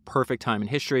JP's at the perfect time in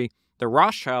history. The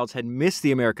Rothschilds had missed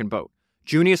the American boat.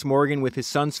 Junius Morgan with his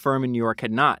son's firm in New York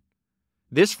had not.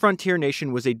 This frontier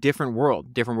nation was a different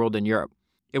world than Europe.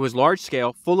 It was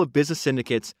large-scale, full of business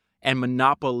syndicates, and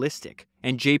monopolistic,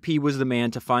 and JP was the man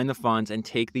to find the funds and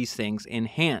take these things in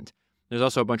hand. There's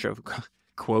also a bunch of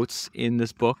quotes in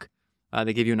this book.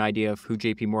 They give you an idea of who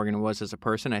JP Morgan was as a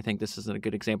person. I think this is a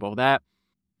good example of that.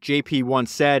 JP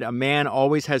once said, "A man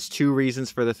always has two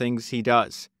reasons for the things he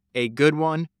does, a good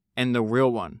one and the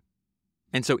real one."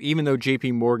 And so even though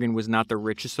JP Morgan was not the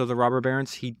richest of the robber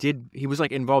barons, he was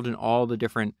like involved in all the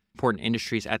different important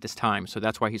industries at this time. So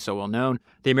that's why he's so well known.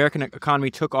 The American economy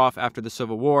took off after the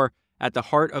Civil War. At the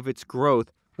heart of its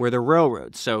growth were the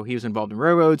railroads. So he was involved in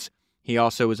railroads. He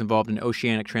also was involved in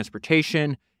oceanic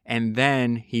transportation. And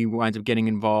then he winds up getting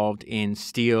involved in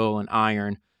steel and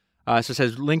iron. So it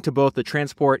says linked to both the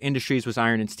transport industries was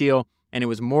iron and steel. And it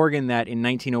was Morgan that in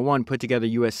 1901 put together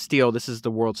U.S. Steel. This is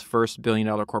the world's first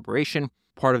billion-dollar corporation.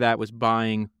 Part of that was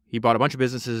he bought a bunch of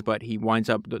businesses, but he winds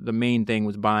up, the main thing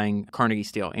was buying Carnegie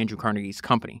Steel, Andrew Carnegie's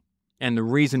company. And the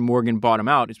reason Morgan bought him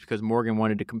out is because Morgan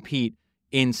wanted to compete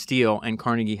in steel, and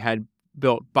Carnegie had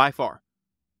built by far,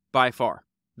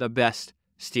 the best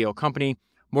steel company.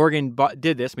 Morgan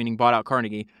did this, meaning bought out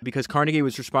Carnegie, because Carnegie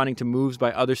was responding to moves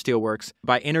by other steelworks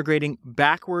by integrating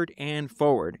backward and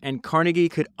forward, and Carnegie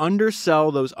could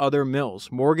undersell those other mills.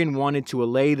 Morgan wanted to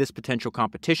allay this potential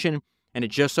competition, and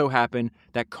it just so happened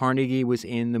that Carnegie was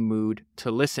in the mood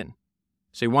to listen.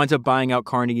 So he winds up buying out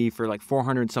Carnegie for like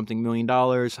 $400-something million.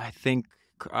 I think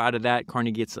out of that,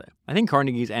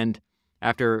 Carnegie's end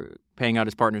after paying out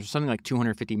his partners was something like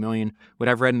 $250 million. What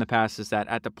I've read in the past is that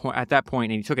at that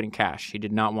point, and he took it in cash, he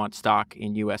did not want stock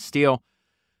in U.S. Steel.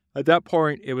 At that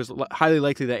point, it was highly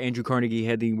likely that Andrew Carnegie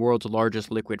had the world's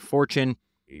largest liquid fortune.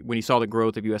 When he saw the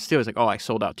growth of U.S. Steel, he was like, I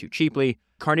sold out too cheaply.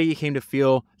 Carnegie came to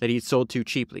feel that he had sold too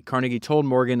cheaply. Carnegie told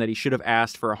Morgan that he should have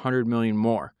asked for $100 million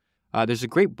more. There's a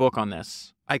great book on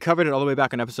this. I covered it all the way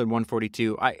back in episode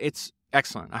 142. It's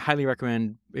excellent. I highly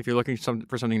recommend, if you're looking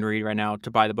for something to read right now, to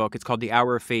buy the book. It's called The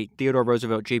Hour of Fate, Theodore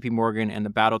Roosevelt, J.P. Morgan, and the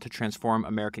Battle to Transform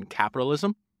American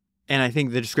Capitalism. And I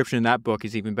think the description in that book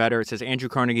is even better. It says, Andrew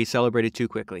Carnegie celebrated too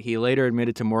quickly. He later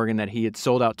admitted to Morgan that he had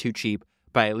sold out too cheap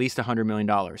by at least $100 million.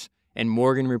 And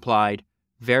Morgan replied,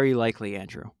 "Very likely,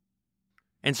 Andrew."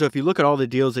 And so if you look at all the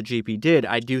deals that JP did,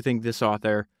 I do think this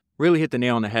author really hit the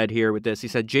nail on the head here with this. He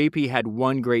said JP had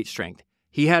one great strength.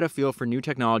 He had a feel for new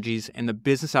technologies and the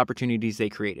business opportunities they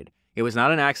created. It was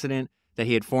not an accident that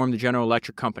he had formed the General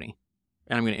Electric Company.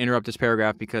 And I'm going to interrupt this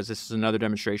paragraph because this is another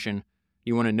demonstration.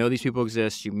 You want to know these people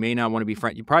exist. You may not want to be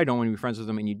friends. You probably don't want to be friends with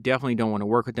them, and you definitely don't want to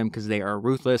work with them because they are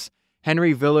ruthless.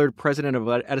 Henry Villard, president of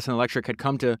Edison Electric, had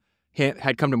come to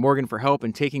had come to Morgan for help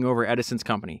in taking over Edison's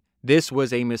company. This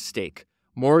was a mistake.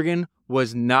 Morgan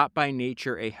was not by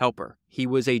nature a helper. He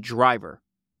was a driver.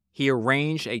 He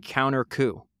arranged a counter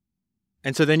coup.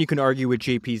 And so then you can argue with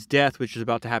JP's death, which is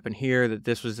about to happen here, that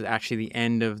this was actually the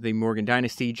end of the Morgan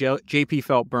dynasty. JP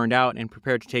felt burned out and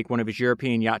prepared to take one of his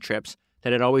European yacht trips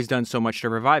that had always done so much to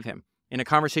revive him. In a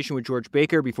conversation with George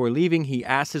Baker before leaving, he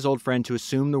asked his old friend to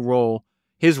assume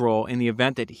his role in the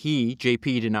event that he,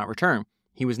 JP, did not return.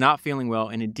 He was not feeling well,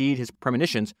 and indeed his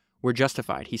premonitions were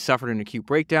justified. He suffered an acute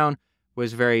breakdown,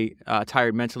 was very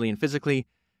tired mentally and physically,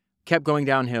 kept going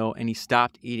downhill, and he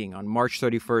stopped eating. On March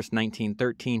 31st,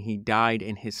 1913, he died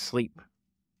in his sleep.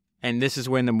 And this is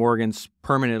when the Morgans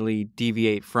permanently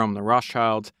deviate from the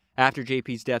Rothschilds. After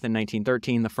JP's death in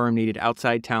 1913, the firm needed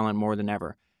outside talent more than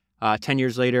ever. 10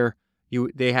 years later,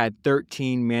 they had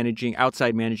 13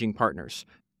 outside managing partners.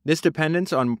 This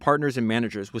dependence on partners and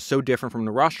managers was so different from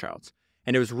the Rothschilds,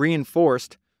 and it was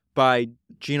reinforced by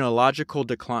genealogical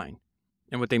decline.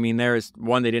 And what they mean there is,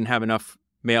 one, they didn't have enough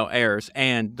male heirs,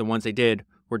 and the ones they did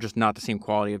were just not the same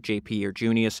quality of JP or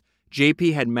Junius.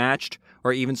 JP had matched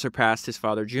or even surpassed his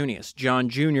father Junius. John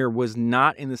Jr. was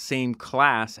not in the same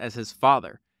class as his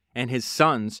father, and his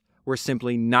sons were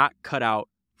simply not cut out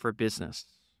for business.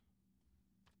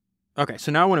 Okay,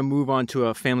 so now I want to move on to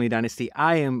a family dynasty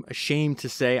I am ashamed to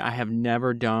say I have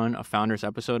never done a Founders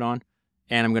episode on,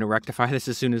 and I'm going to rectify this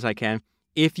as soon as I can.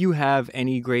 If you have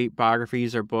any great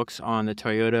biographies or books on the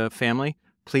Toyota family,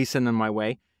 please send them my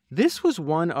way. This was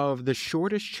one of the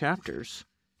shortest chapters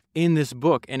in this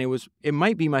book, and it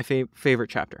might be my favorite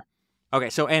chapter. Okay,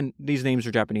 so, and these names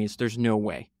are Japanese. There's no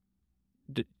way.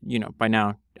 By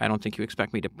now, I don't think you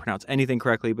expect me to pronounce anything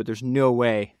correctly, but there's no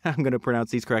way I'm going to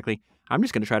pronounce these correctly. I'm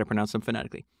just going to try to pronounce them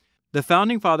phonetically. The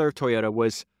founding father of Toyota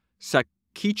was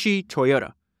Sakichi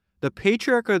Toyota. The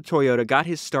patriarch of Toyota got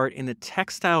his start in the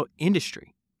textile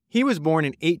industry. He was born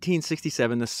in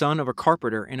 1867, the son of a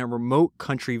carpenter in a remote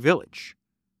country village.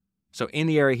 So in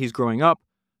the area he's growing up,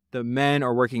 the men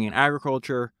are working in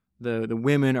agriculture. The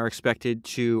women are expected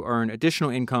to earn additional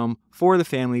income for the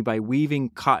family by weaving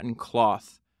cotton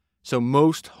cloth. So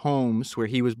most homes where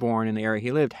he was born in the area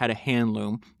he lived had a hand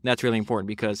loom. That's really important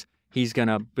because he's going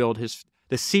to build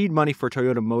the seed money for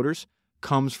Toyota Motors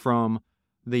comes from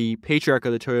the patriarch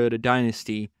of the Toyota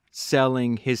dynasty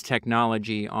selling his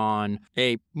technology on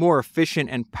a more efficient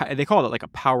and they call it like a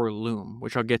power loom,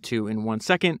 which I'll get to in 1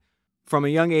 second. From a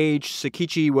young age,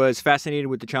 Sakichi was fascinated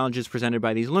with the challenges presented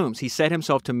by these looms. He set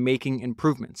himself to making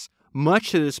improvements,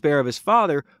 much to the despair of his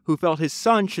father, who felt his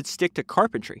son should stick to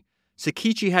carpentry.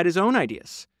 Sakichi had his own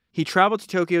ideas. He traveled to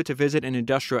Tokyo to visit an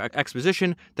industrial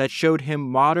exposition that showed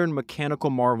him modern mechanical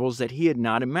marvels that he had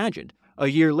not imagined. A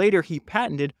year later, he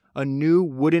patented a new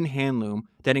wooden hand loom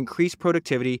that increased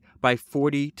productivity by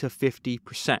 40 to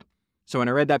 50%. So when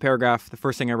I read that paragraph, the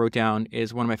first thing I wrote down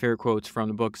is one of my favorite quotes from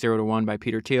the book 0 to 1 by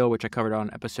Peter Thiel, which I covered on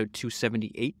episode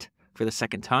 278 for the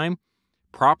second time.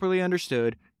 Properly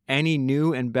understood, any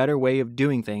new and better way of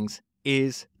doing things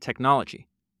is technology.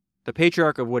 The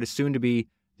patriarch of what is soon to be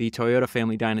the Toyota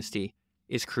family dynasty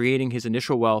is creating his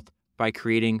initial wealth by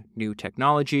creating new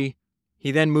technology.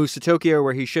 He then moves to Tokyo,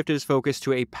 where he shifted his focus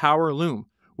to a power loom,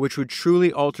 which would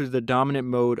truly alter the dominant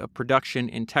mode of production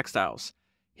in textiles.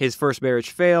 His first marriage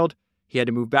failed. He had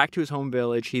to move back to his home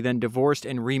village. He then divorced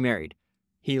and remarried.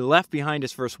 He left behind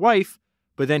his first wife,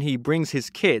 but then he brings his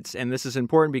kids. And this is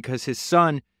important because his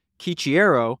son,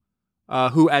 Kichiro,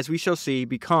 who, as we shall see,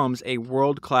 becomes a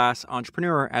world-class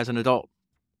entrepreneur as an adult.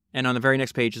 And on the very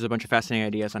next page is a bunch of fascinating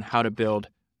ideas on how to build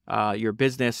your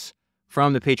business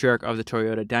from the patriarch of the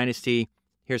Toyota dynasty.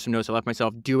 Here's some notes I left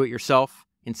myself. Do it yourself.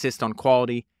 Insist on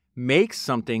quality. Make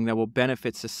something that will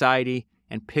benefit society,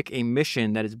 and pick a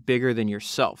mission that is bigger than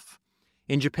yourself.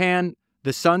 In Japan,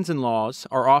 the sons-in-laws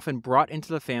are often brought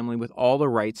into the family with all the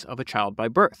rights of a child by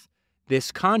birth.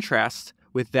 This contrasts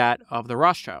with that of the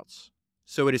Rothschilds.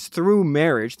 So it is through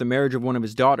marriage, the marriage of one of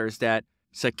his daughters, that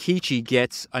Sakichi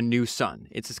gets a new son.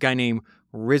 It's this guy named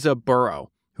Rizaburo,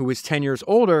 who is 10 years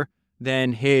older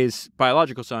than his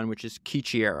biological son, which is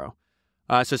Kichiro.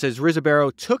 So it says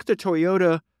Rizaburo took the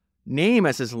Toyota name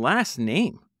as his last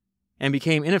name and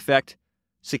became, in effect,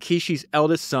 Sakichi's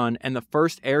eldest son and the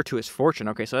first heir to his fortune.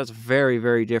 Okay, so that's very,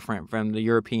 very different from the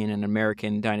European and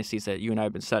American dynasties that you and I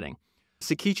have been studying.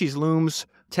 Sakichi's looms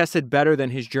tested better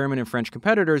than his German and French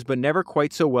competitors, but never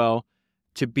quite so well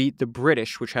to beat the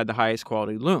British, which had the highest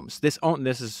quality looms. This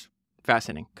is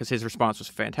fascinating because his response was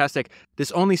fantastic.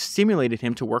 This only stimulated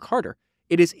him to work harder.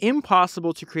 It is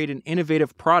impossible to create an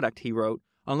innovative product, he wrote,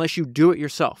 unless you do it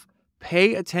yourself.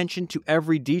 Pay attention to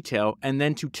every detail and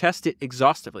then to test it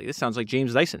exhaustively. This sounds like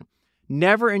James Dyson.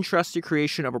 Never entrust the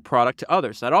creation of a product to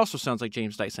others. That also sounds like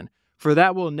James Dyson. For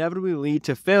that will inevitably lead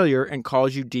to failure and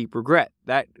cause you deep regret.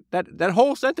 That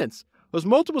whole sentence, those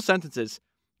multiple sentences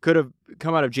could have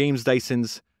come out of James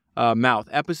Dyson's mouth.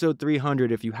 Episode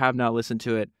 300, if you have not listened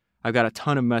to it, I've got a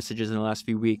ton of messages in the last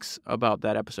few weeks about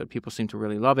that episode. People seem to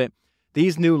really love it.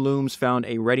 These new looms found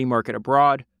a ready market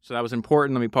abroad, so that was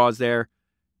important. Let me pause there.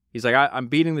 He's like, I'm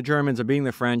beating the Germans, I'm beating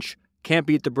the French, can't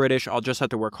beat the British, I'll just have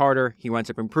to work harder. He winds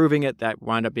up improving it. That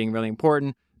wound up being really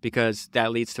important because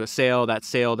that leads to a sale. That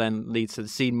sale then leads to the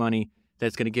seed money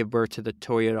that's going to give birth to the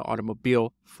Toyota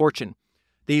automobile fortune.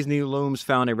 These new looms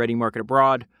found a ready market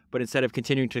abroad, but instead of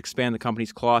continuing to expand the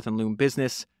company's cloth and loom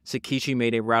business, Sakichi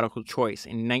made a radical choice.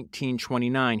 In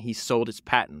 1929, he sold its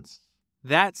patents.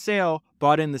 That sale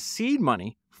brought in the seed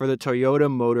money for the Toyota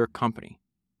Motor Company.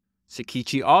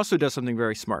 Sakichi also does something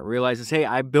very smart. Realizes, hey,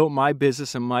 I built my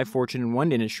business and my fortune in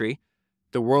one industry.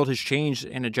 The world has changed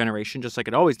in a generation, just like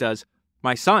it always does.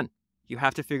 My son, you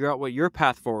have to figure out what your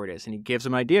path forward is. And he gives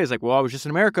him ideas like, well, I was just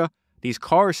in America. These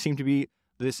cars seem to be,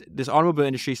 this automobile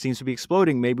industry seems to be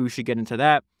exploding. Maybe we should get into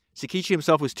that. Sakichi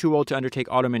himself was too old to undertake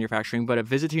auto manufacturing, but a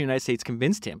visit to the United States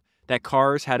convinced him that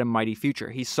cars had a mighty future.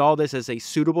 He saw this as a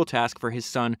suitable task for his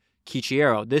son,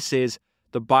 Kichiro. This is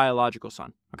the biological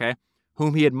son, okay,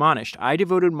 whom he admonished. I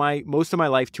devoted most of my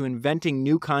life to inventing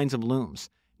new kinds of looms.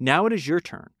 Now it is your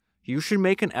turn. You should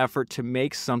make an effort to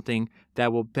make something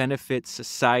that will benefit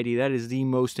society. That is the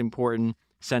most important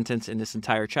sentence in this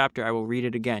entire chapter. I will read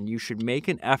it again. You should make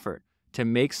an effort to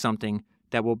make something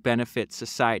that will benefit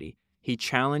society. He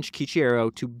challenged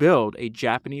Kichiro to build a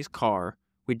Japanese car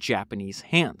with Japanese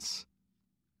hands.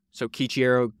 So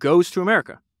Kichiro goes to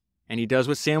America, and he does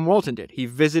what Sam Walton did. He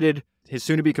visited his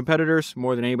soon-to-be competitors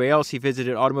more than anybody else. He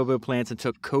visited automobile plants and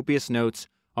took copious notes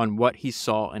on what he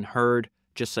saw and heard,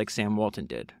 just like Sam Walton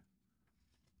did.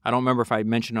 I don't remember if I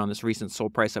mentioned on this recent Soul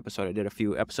Price episode I did a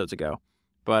few episodes ago,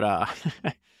 but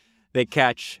they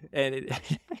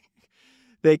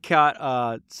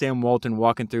caught Sam Walton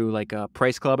walking through like a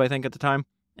Price Club, I think, at the time.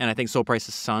 And I think Soul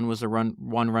Price's son was the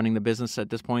one running the business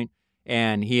at this point.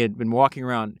 And he had been walking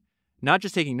around, not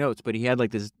just taking notes, but he had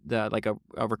like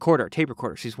a recorder, a tape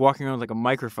recorder. So he's walking around with like a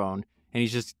microphone, and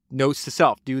he's just notes to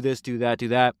self, do this, do that, do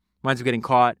that. Winds up getting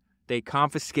caught. They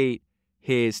confiscate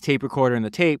his tape recorder and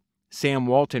the tape. Sam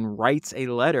Walton writes a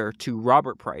letter to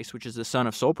Robert Price, which is the son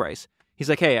of Soul Price. He's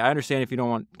like, hey, I understand if you don't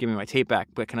want to give me my tape back,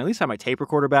 but can I at least have my tape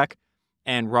recorder back?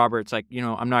 And Robert's like, we're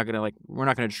not going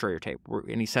to destroy your tape.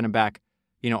 And he sent him back,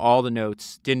 all the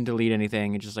notes, didn't delete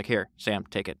anything, and just like, here, Sam,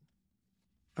 take it.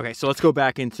 Okay, so let's go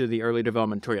back into the early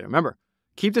development of Toyota. Remember,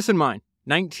 keep this in mind.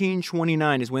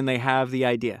 1929 is when they have the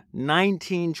idea.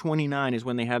 1929 is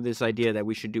when they have this idea that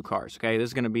we should do cars, okay? This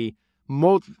is going to be,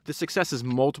 the success is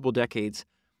multiple decades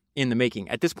in the making.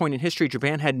 At this point in history,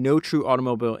 Japan had no true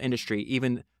automobile industry,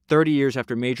 even 30 years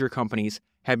after major companies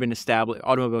had been established,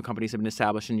 automobile companies had been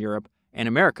established in Europe and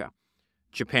America.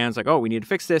 Japan's like, oh, we need to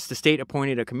fix this. The state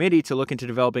appointed a committee to look into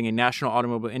developing a national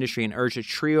automobile industry and urged a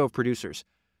trio of producers.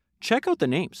 Check out the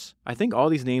names. I think all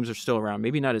these names are still around,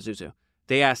 maybe not Isuzu.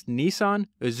 They asked Nissan,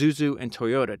 Isuzu, and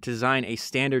Toyota to design a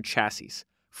standard chassis.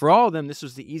 For all of them, this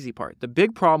was the easy part. The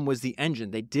big problem was the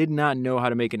engine. They did not know how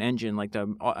to make an engine like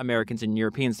the Americans and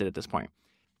Europeans did at this point.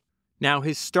 Now,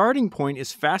 his starting point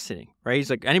is fascinating, right? He's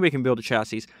like, anybody can build a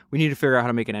chassis. We need to figure out how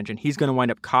to make an engine. He's going to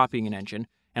wind up copying an engine,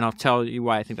 and I'll tell you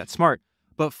why I think that's smart.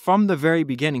 But from the very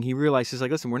beginning, he realized, he's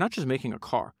like, listen, we're not just making a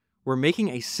car. We're making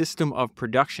a system of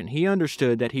production. He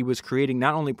understood that he was creating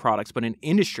not only products, but an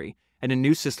industry and a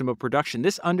new system of production.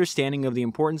 This understanding of the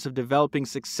importance of developing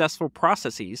successful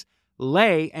processes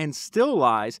lay and still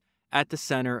lies at the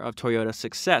center of Toyota's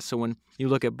success. So when you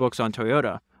look at books on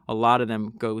Toyota, a lot of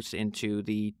them goes into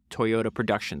the Toyota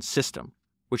production system,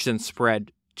 which then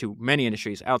spread to many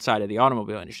industries outside of the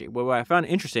automobile industry. What I found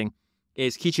interesting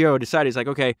is Kichiro decided, he's like,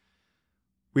 okay,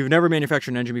 we've never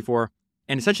manufactured an engine before.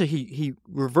 And essentially he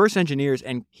reverse engineers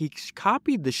and he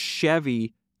copied the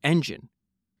Chevy engine.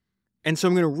 And so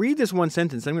I'm going to read this one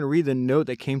sentence. I'm going to read the note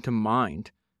that came to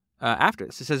mind after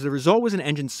this. It says, the result was an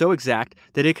engine so exact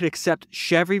that it could accept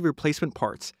Chevy replacement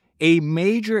parts, a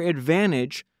major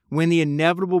advantage when the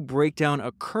inevitable breakdown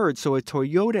occurred. So a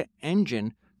Toyota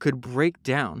engine could break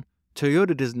down.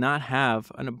 Toyota does not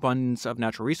have an abundance of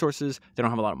natural resources. They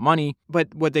don't have a lot of money.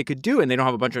 But what they could do, and they don't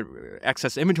have a bunch of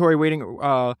excess inventory waiting,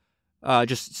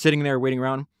 just sitting there waiting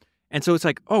around. And so it's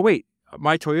like, oh, wait,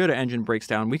 my Toyota engine breaks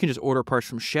down. We can just order parts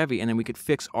from Chevy, and then we could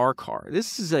fix our car.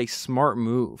 This is a smart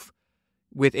move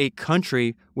with a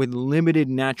country with limited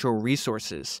natural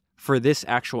resources for this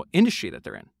actual industry that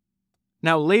they're in.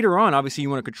 Now, later on, obviously, you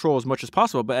want to control as much as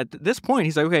possible. But at this point,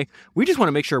 he's like, okay, we just want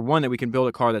to make sure, one, that we can build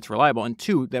a car that's reliable, and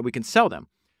two, that we can sell them.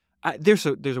 There's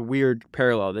a weird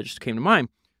parallel that just came to mind.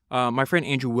 My friend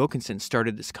Andrew Wilkinson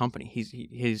started this company.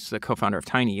 He's the co-founder of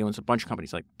Tiny. He owns a bunch of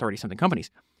companies, like 30-something companies.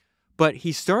 But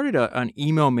he started an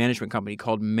email management company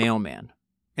called Mailman.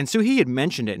 And so he had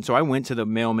mentioned it. And so I went to the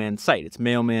Mailman site. It's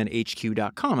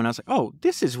mailmanhq.com. And I was like, oh,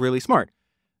 this is really smart.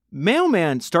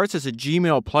 Mailman starts as a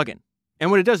Gmail plugin.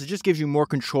 And what it does, it just gives you more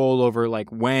control over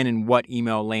like when and what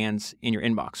email lands in your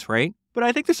inbox, right? But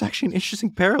I think there's actually an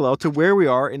interesting parallel to where we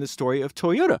are in the story of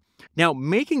Toyota. Now,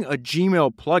 making a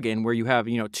Gmail plugin where you have,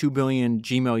 2 billion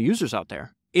Gmail users out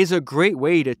there is a great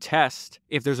way to test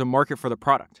if there's a market for the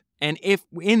product. And if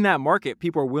in that market,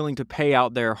 people are willing to pay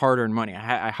out their hard-earned money,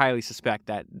 I highly suspect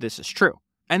that this is true.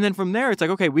 And then from there, it's like,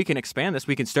 okay, we can expand this.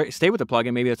 We can stay with the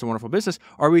plugin. Maybe that's a wonderful business.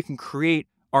 Or we can create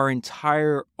our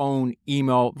entire own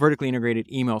vertically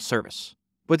integrated email service.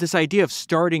 But this idea of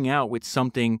starting out with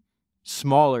something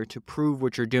smaller to prove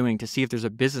what you're doing, to see if there's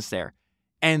a business there.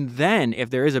 And then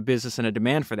if there is a business and a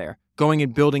demand for there, going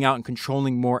and building out and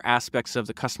controlling more aspects of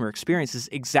the customer experience is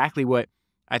exactly what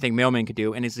I think Mailman could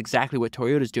do, and it's exactly what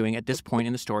Toyota's doing at this point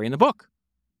in the story in the book.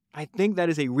 I think that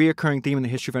is a reoccurring theme in the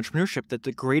history of entrepreneurship, that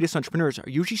the greatest entrepreneurs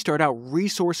usually start out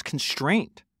resource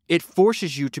constrained. It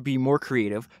forces you to be more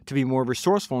creative, to be more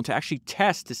resourceful, and to actually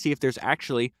test to see if there's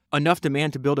actually enough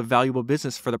demand to build a valuable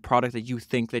business for the product that you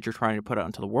think that you're trying to put out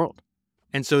into the world.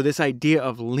 And so this idea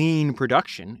of lean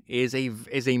production is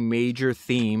a major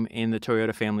theme in the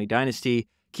Toyota family dynasty.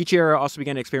 Kiichiro also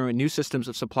began to experiment with new systems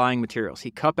of supplying materials.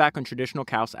 He cut back on traditional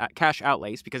cash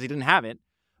outlays because he didn't have it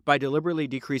by deliberately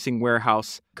decreasing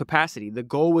warehouse capacity. The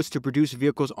goal was to produce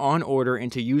vehicles on order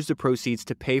and to use the proceeds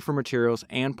to pay for materials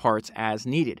and parts as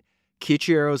needed.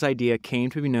 Kiichiro's idea came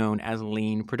to be known as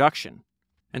lean production.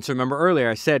 And so remember earlier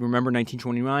I said, remember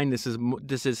 1929,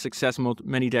 this is success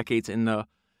many decades in the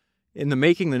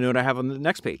making. The note I have on the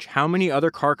next page. How many other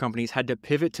car companies had to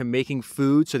pivot to making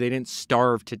food so they didn't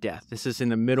starve to death? This is in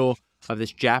the middle of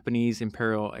this Japanese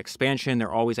imperial expansion.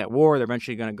 They're always at war. They're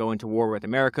eventually going to go into war with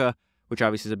America, which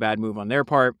obviously is a bad move on their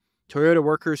part. Toyota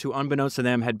workers who, unbeknownst to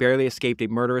them, had barely escaped a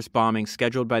murderous bombing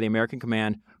scheduled by the American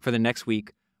command for the next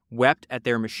week, wept at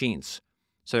their machines.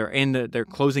 So they're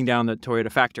closing down the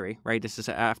Toyota factory, right? This is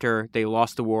after they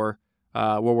lost the war,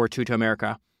 World War II to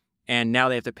America. And now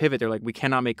they have to pivot. They're like, we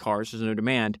cannot make cars. There's no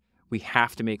demand. We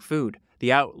have to make food.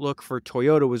 The outlook for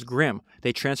Toyota was grim.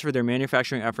 They transferred their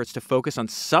manufacturing efforts to focus on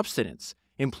subsistence.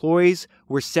 Employees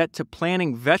were set to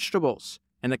planting vegetables,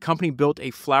 and the company built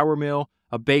a flour mill,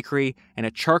 a bakery, and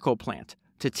a charcoal plant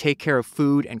to take care of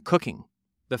food and cooking.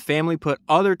 The family put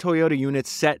other Toyota units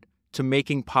set to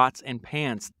making pots and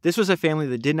pans. This was a family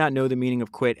that did not know the meaning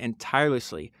of quit and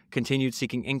tirelessly continued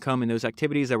seeking income in those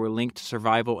activities that were linked to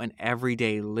survival and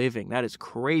everyday living. That is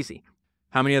crazy.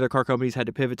 How many other car companies had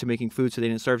to pivot to making food so they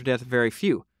didn't starve to death? Very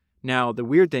few. Now, the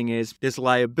weird thing is this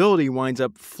liability winds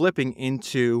up flipping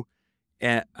into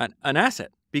an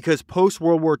asset, because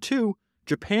post-World War II,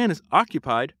 Japan is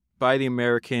occupied by the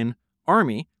American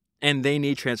army and they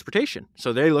need transportation.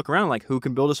 So they look around like, who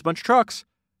can build us a bunch of trucks?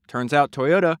 Turns out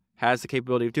Toyota has the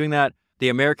capability of doing that. The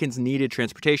Americans needed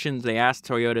transportation. They asked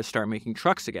Toyota to start making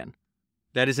trucks again.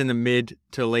 That is in the mid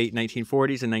to late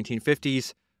 1940s and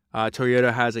 1950s.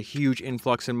 Toyota has a huge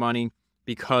influx in money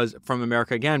from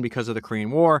America again because of the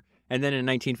Korean War. And then in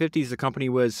the 1950s, the company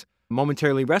was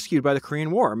momentarily rescued by the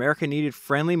Korean War. America needed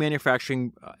friendly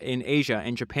manufacturing in Asia,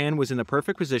 and Japan was in the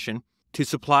perfect position to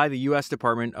supply the U.S.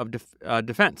 Department of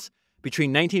Defense.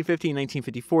 Between 1950 and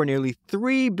 1954, nearly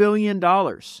 $3 billion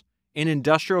in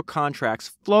industrial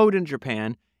contracts flowed into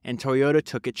Japan, and Toyota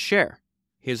took its share.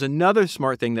 Here's another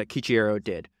smart thing that Kiichiro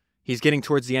did. He's getting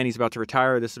towards the end. He's about to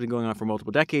retire. This has been going on for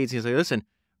multiple decades. He's like, listen,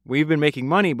 we've been making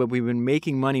money, but we've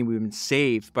been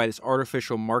saved by this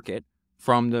artificial market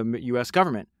from the U.S.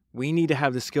 government. We need to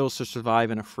have the skills to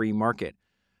survive in a free market.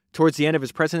 Towards the end of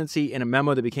his presidency, in a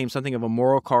memo that became something of a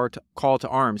moral call to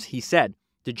arms, he said,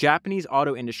 the Japanese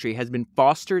auto industry has been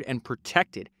fostered and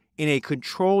protected in a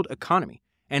controlled economy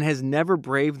and has never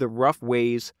braved the rough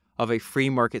ways of a free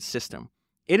market system.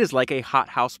 It is like a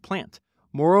hothouse plant.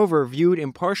 Moreover, viewed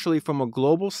impartially from a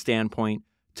global standpoint,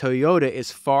 Toyota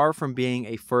is far from being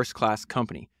a first-class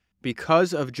company.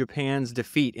 Because of Japan's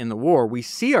defeat in the war, we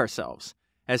see ourselves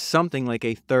as something like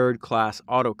a third-class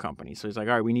auto company. So he's like,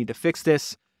 all right, we need to fix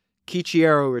this.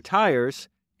 Kiichiro retires,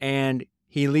 and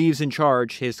he leaves in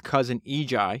charge his cousin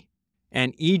Ijai,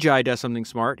 and Ijai does something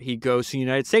smart. He goes to the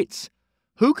United States.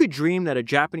 Who could dream that a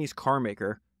Japanese car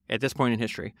maker, at this point in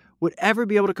history, would ever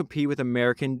be able to compete with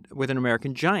an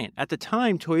American giant? At the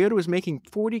time, Toyota was making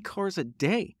 40 cars a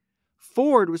day.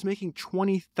 Ford was making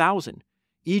 $20,000.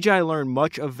 Ijai learned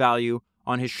much of value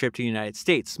on his trip to the United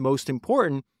States. Most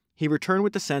important, he returned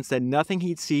with the sense that nothing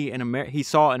he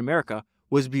saw in America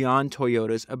was beyond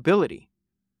Toyota's ability.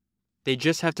 They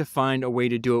just have to find a way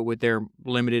to do it with their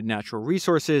limited natural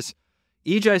resources.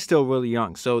 Ijai is still really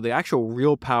young, so the actual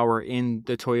real power in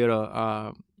the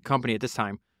Toyota company at this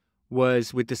time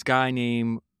was with this guy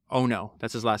named Ono.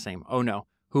 That's his last name, Ono,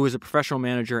 who was a professional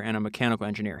manager and a mechanical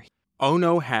engineer.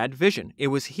 Ono had vision. It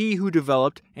was he who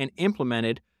developed and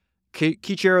implemented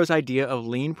Kiichiro's idea of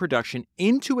lean production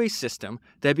into a system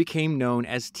that became known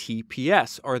as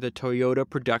TPS, or the Toyota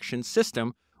Production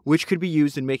System, which could be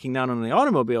used in making not only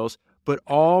automobiles, but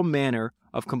all manner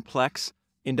of complex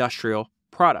industrial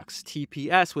products.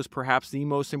 TPS was perhaps the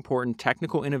most important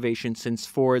technical innovation since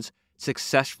Ford's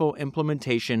successful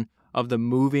implementation of the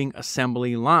moving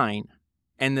assembly line,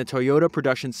 and the Toyota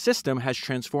Production System has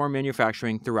transformed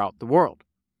manufacturing throughout the world.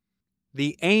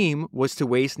 The aim was to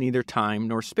waste neither time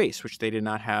nor space, which they did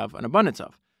not have an abundance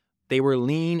of. They were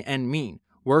lean and mean.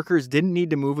 Workers didn't need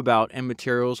to move about, and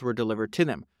materials were delivered to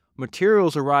them.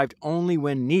 Materials arrived only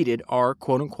when needed, or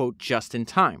quote-unquote just in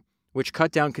time, which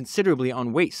cut down considerably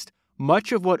on waste.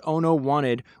 Much of what Ono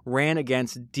wanted ran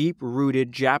against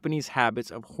deep-rooted Japanese habits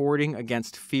of hoarding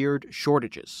against feared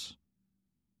shortages.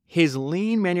 His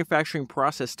lean manufacturing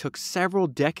process took several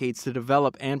decades to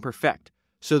develop and perfect,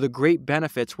 so the great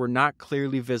benefits were not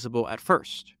clearly visible at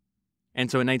first. And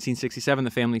so in 1967,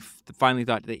 the family finally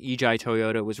thought that Ijai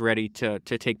Toyota was ready to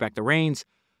take back the reins.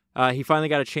 He finally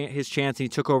got his chance, and he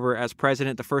took over as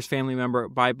president, the first family member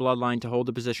by bloodline to hold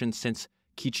the position since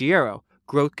Kiichiro.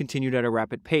 Growth continued at a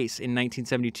rapid pace. In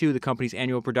 1972, the company's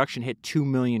annual production hit 2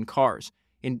 million cars.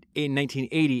 In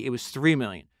 1980, it was 3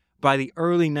 million. By the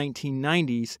early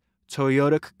 1990s,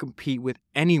 Toyota could compete with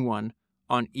anyone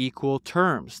on equal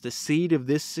terms. The seed of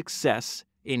this success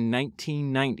in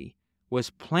 1990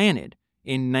 was planted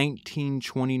in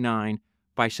 1929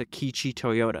 by Sakichi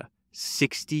Toyota,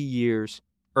 60 years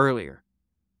earlier.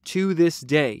 To this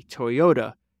day,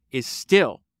 Toyota is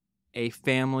still a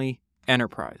family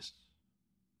enterprise.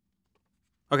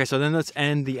 Okay, so then let's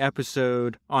end the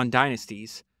episode on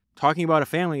dynasties, talking about a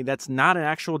family that's not an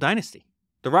actual dynasty.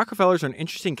 The Rockefellers are an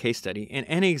interesting case study in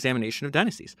any examination of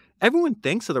dynasties. Everyone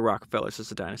thinks of the Rockefellers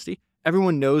as a dynasty.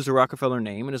 Everyone knows the Rockefeller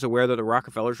name and is aware that the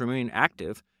Rockefellers remain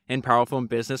active and powerful in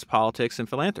business, politics, and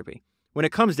philanthropy. When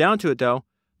it comes down to it, though,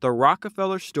 the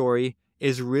Rockefeller story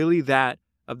is really that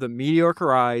of the mediocre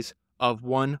rise of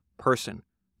one person,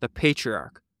 the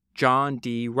patriarch, John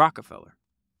D. Rockefeller.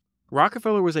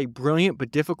 Rockefeller was a brilliant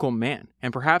but difficult man,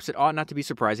 and perhaps it ought not to be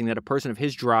surprising that a person of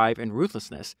his drive and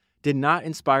ruthlessness did not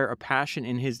inspire a passion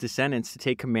in his descendants to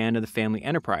take command of the family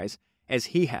enterprise as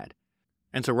he had.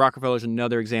 And so Rockefeller is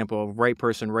another example of right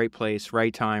person, right place,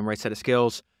 right time, right set of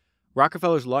skills.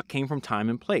 Rockefeller's luck came from time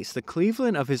and place. The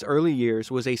Cleveland of his early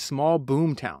years was a small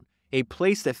boom town, a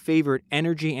place that favored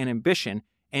energy and ambition,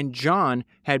 and John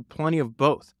had plenty of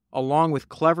both, along with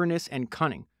cleverness and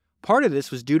cunning. Part of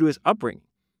this was due to his upbringing.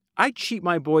 "I cheat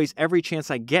my boys every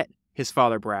chance I get," his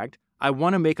father bragged. "I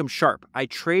want to make them sharp. I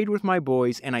trade with my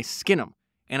boys and I skin them,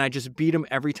 and I just beat them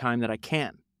every time that I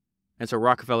can." And so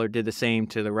Rockefeller did the same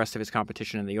to the rest of his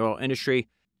competition in the oil industry.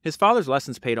 His father's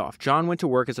lessons paid off. John went to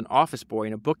work as an office boy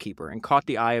and a bookkeeper and caught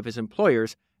the eye of his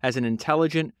employers as an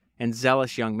intelligent and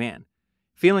zealous young man.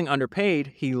 Feeling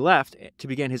underpaid, he left to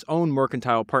begin his own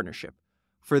mercantile partnership.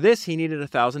 For this, he needed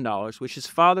 $1,000, which his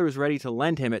father was ready to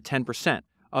lend him at 10%,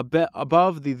 a bit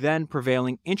above the then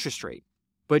prevailing interest rate.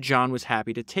 But John was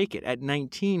happy to take it. At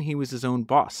 19, he was his own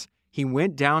boss. He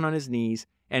went down on his knees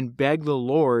and begged the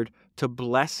Lord to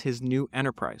bless his new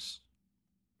enterprise.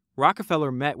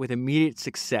 Rockefeller met with immediate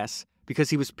success because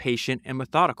he was patient and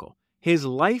methodical. His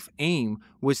life aim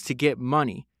was to get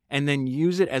money and then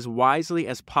use it as wisely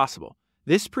as possible.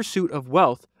 This pursuit of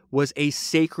wealth was a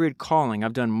sacred calling.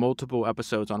 I've done multiple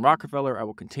episodes on Rockefeller. I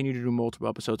will continue to do multiple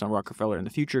episodes on Rockefeller in the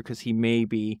future because he may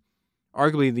be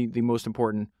arguably the most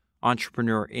important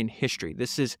entrepreneur in history.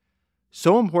 This is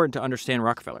so important to understand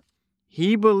Rockefeller.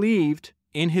 He believed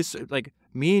in his,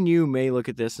 me and you may look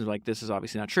at this and this is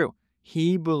obviously not true.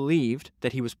 He believed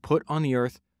that he was put on the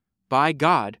earth by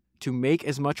God to make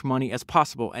as much money as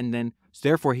possible, and then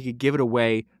therefore he could give it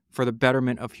away for the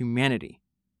betterment of humanity.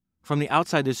 From the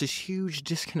outside, there's this huge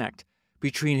disconnect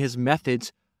between his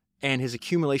methods and his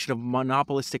accumulation of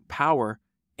monopolistic power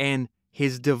and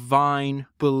his divine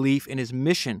belief in his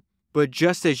mission. But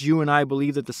just as you and I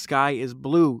believe that the sky is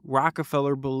blue,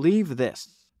 Rockefeller believed this.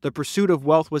 The pursuit of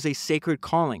wealth was a sacred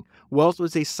calling. Wealth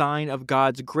was a sign of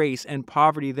God's grace, and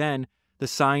poverty then the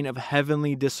sign of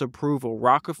heavenly disapproval.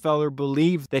 Rockefeller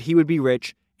believed that he would be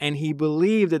rich and he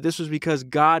believed that this was because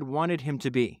God wanted him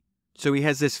to be. So he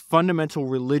has this fundamental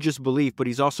religious belief, but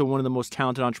he's also one of the most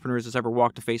talented entrepreneurs that's ever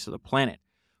walked the face of the planet.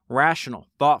 Rational,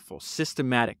 thoughtful,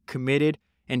 systematic, committed,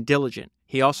 and diligent.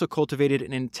 He also cultivated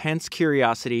an intense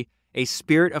curiosity, a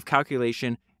spirit of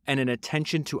calculation, and an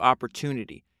attention to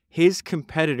opportunity. His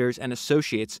competitors and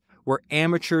associates were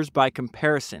amateurs by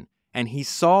comparison, and he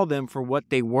saw them for what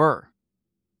they were.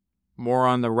 More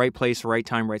on the right place, right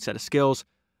time, right set of skills.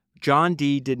 John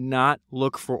D. did not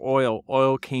look for oil.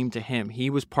 Oil came to him. He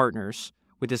was partners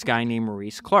with this guy named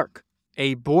Maurice Clark.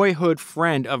 A boyhood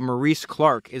friend of Maurice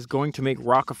Clark is going to make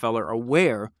Rockefeller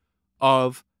aware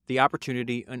of the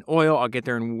opportunity in oil. I'll get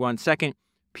there in 1 second.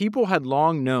 People had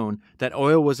long known that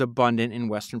oil was abundant in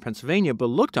western Pennsylvania, but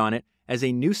looked on it as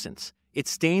a nuisance. It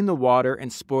stained the water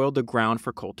and spoiled the ground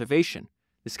for cultivation.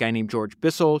 This guy named George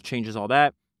Bissell changes all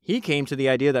that. He came to the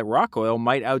idea that rock oil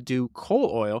might outdo coal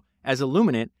oil as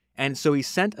illuminant, and so he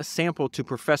sent a sample to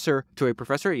a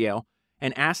professor at Yale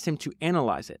and asked him to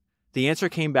analyze it. The answer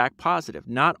came back positive.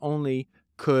 Not only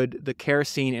could the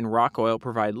kerosene in rock oil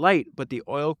provide light, but the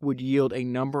oil would yield a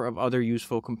number of other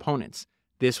useful components.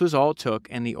 This was all it took,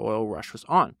 and the oil rush was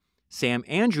on. Sam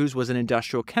Andrews was an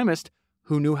industrial chemist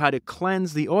who knew how to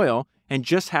cleanse the oil and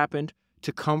just happened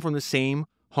to come from the same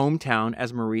hometown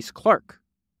as Maurice Clark.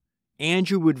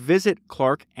 Andrew would visit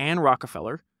Clark and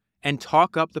Rockefeller and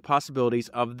talk up the possibilities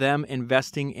of them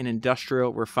investing in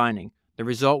industrial refining. The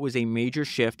result was a major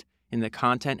shift in the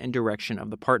content and direction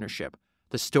of the partnership.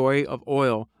 The story of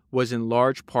oil was in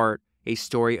large part a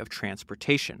story of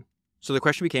transportation. So the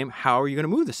question became, how are you going to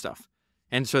move this stuff?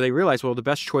 And so they realized, well, the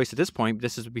best choice at this point,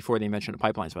 this is before the invention of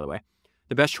pipelines, by the way,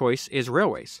 the best choice is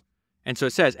railways. And so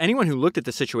it says, anyone who looked at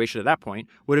the situation at that point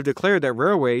would have declared that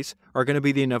railways are going to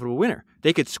be the inevitable winner.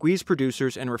 They could squeeze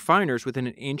producers and refiners within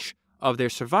an inch of their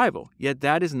survival. Yet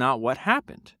that is not what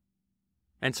happened.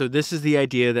 And so this is the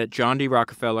idea that John D.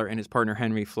 Rockefeller and his partner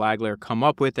Henry Flagler come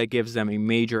up with that gives them a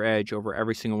major edge over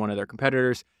every single one of their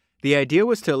competitors. The idea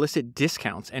was to elicit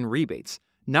discounts and rebates,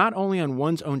 not only on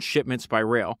one's own shipments by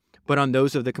rail, but on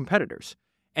those of the competitors.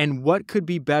 And what could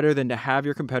be better than to have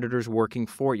your competitors working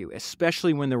for you,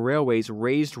 especially when the railways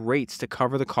raised rates to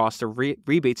cover the cost of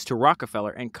rebates to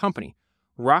Rockefeller and Company.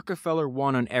 Rockefeller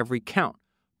won on every count.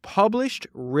 Published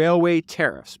railway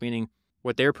tariffs, meaning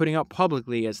what they're putting out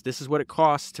publicly as this is what it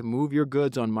costs to move your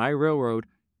goods on my railroad,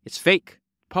 it's fake.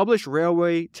 Published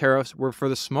railway tariffs were for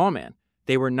the small man.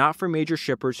 They were not for major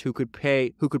shippers who could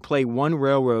play one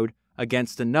railroad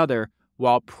against another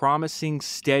while promising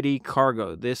steady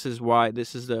cargo. This is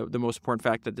the most important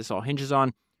fact that this all hinges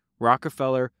on.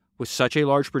 Rockefeller was such a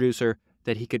large producer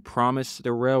that he could promise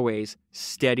the railways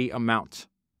steady amounts.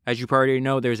 As you probably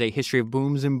know, there's a history of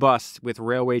booms and busts with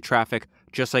railway traffic,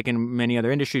 just like in many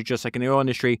other industries, just like in the oil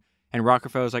industry. And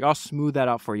Rockefeller's like, I'll smooth that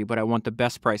out for you, but I want the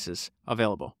best prices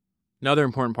available. Another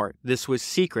important part, this was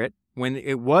secret. When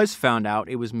it was found out,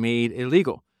 it was made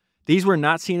illegal. These were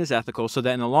not seen as ethical, so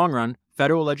that in the long run,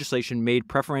 federal legislation made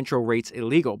preferential rates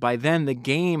illegal. By then, the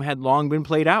game had long been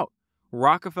played out.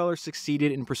 Rockefeller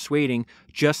succeeded in persuading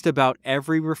just about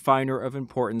every refiner of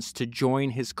importance to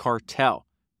join his cartel.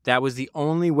 That was the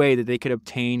only way that they could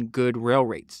obtain good rail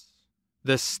rates.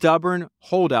 The stubborn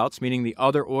holdouts, meaning the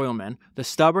other oilmen, the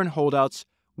stubborn holdouts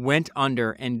went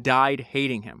under and died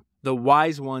hating him. The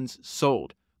wise ones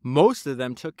sold. Most of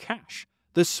them took cash.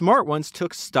 The smart ones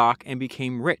took stock and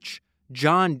became rich.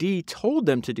 John D. told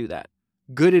them to do that.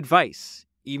 Good advice.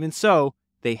 Even so,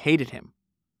 they hated him.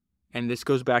 And this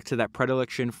goes back to that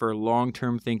predilection for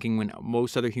long-term thinking when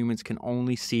most other humans can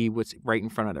only see what's right in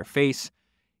front of their face.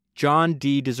 John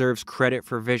D. deserves credit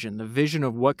for vision, the vision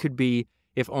of what could be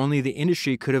if only the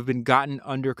industry could have been gotten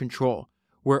under control.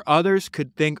 Where others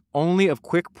could think only of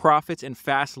quick profits and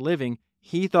fast living,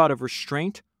 he thought of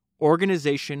restraint,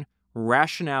 organization,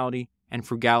 rationality, and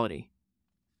frugality.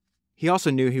 He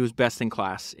also knew he was best in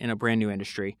class in a brand new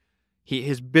industry.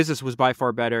 His business was by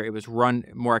far better. It was run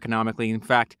more economically. In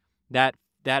fact, that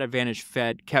advantage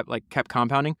kept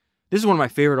compounding. This is one of my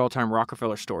favorite all-time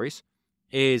Rockefeller stories.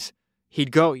 He's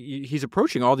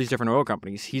approaching all these different oil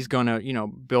companies. He's gonna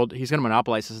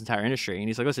monopolize this entire industry. And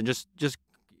he's like, listen, just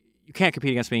you can't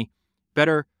compete against me.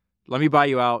 Better let me buy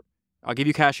you out. I'll give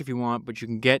you cash if you want, but you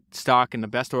can get stock in the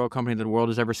best oil company that the world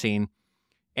has ever seen.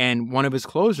 And one of his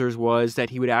closers was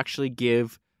that he would actually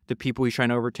give the people he's trying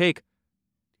to overtake,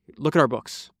 look at our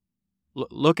books.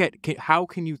 Look at how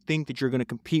can you think that you're going to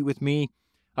compete with me?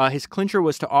 His clincher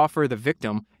was to offer the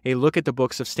victim a look at the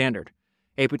books of Standard.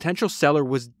 A potential seller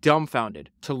was dumbfounded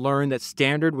to learn that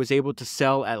Standard was able to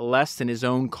sell at less than his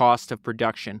own cost of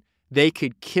production. They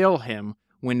could kill him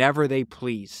whenever they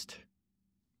pleased.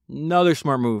 Another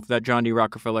smart move that John D.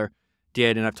 Rockefeller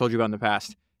did, and I've told you about in the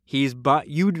past. You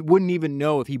wouldn't even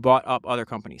know if he bought up other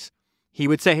companies. He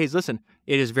would say, hey, listen,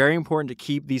 it is very important to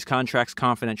keep these contracts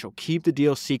confidential. Keep the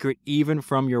deal secret even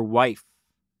from your wife.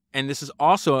 And this is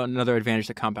also another advantage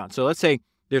to compound. So let's say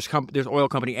there's oil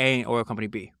company A and oil company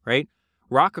B, right?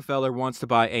 Rockefeller wants to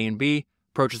buy A and B,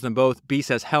 approaches them both. B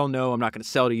says, hell no, I'm not going to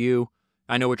sell to you.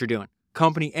 I know what you're doing.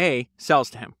 Company A sells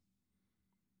to him.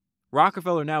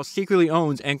 Rockefeller now secretly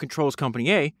owns and controls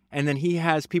Company A, and then he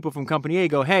has people from Company A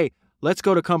go, hey, let's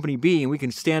go to Company B and we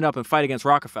can stand up and fight against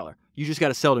Rockefeller. You just got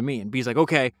to sell to me. And B's like,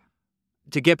 okay,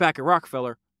 to get back at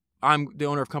Rockefeller, I'm the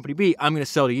owner of Company B. I'm going to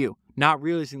sell to you. Not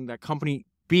realizing that Company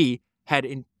B had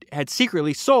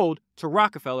secretly sold to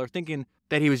Rockefeller, thinking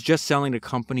that he was just selling to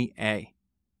Company A.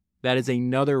 That is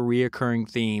another reoccurring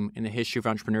theme in the history of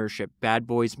entrepreneurship. Bad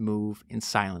boys move in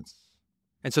silence.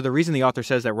 And so the reason the author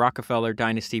says that Rockefeller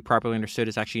dynasty, properly understood,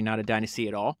 is actually not a dynasty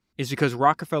at all is because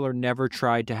Rockefeller never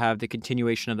tried to have the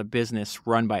continuation of the business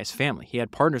run by his family. He had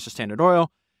partners with Standard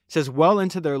Oil. It says well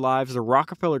into their lives, the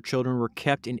Rockefeller children were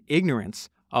kept in ignorance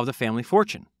of the family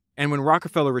fortune. And when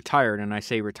Rockefeller retired, and I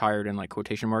say retired in like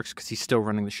quotation marks because he's still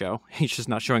running the show, he's just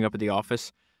not showing up at the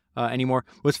office anymore.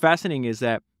 What's fascinating is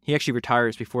that he actually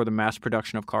retires before the mass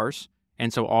production of cars.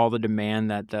 And so all the demand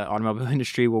that the automobile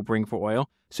industry will bring for oil.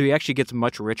 So he actually gets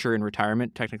much richer in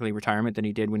retirement, technically retirement, than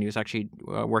he did when he was actually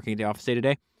working at the office day to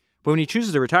day. But when he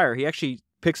chooses to retire, he actually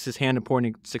picks his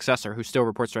hand-appointed successor who still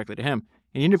reports directly to him.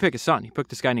 And he didn't pick his son. He picked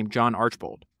this guy named John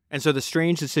Archbold. And so the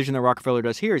strange decision that Rockefeller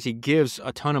does here is he gives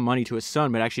a ton of money to his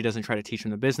son, but actually doesn't try to teach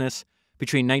him the business.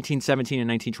 Between 1917 and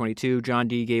 1922, John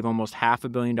D. gave almost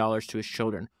 $500 million to his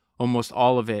children. Almost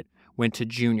all of it went to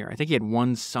Junior. I think he had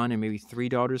one son and maybe 3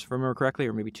 daughters, if I remember correctly,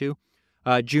 or maybe 2.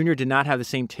 Junior did not have the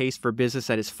same taste for business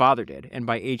that his father did, and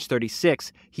by age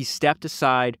 36, he stepped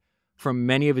aside from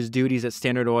many of his duties at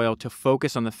Standard Oil to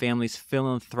focus on the family's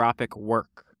philanthropic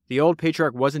work. The old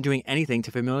patriarch wasn't doing anything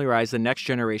to familiarize the next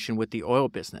generation with the oil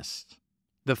business.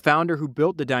 The founder who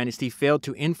built the dynasty failed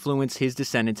to influence his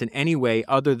descendants in any way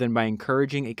other than by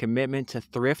encouraging a commitment to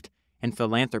thrift and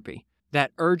philanthropy.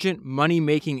 That urgent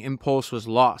money-making impulse was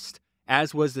lost,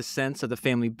 as was the sense of the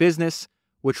family business,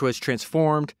 which was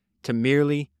transformed to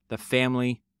merely the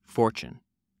family fortune.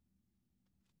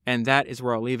 And that is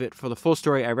where I'll leave it. For the full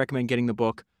story, I recommend getting the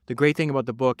book. The great thing about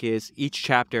the book is each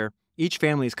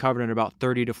family is covered in about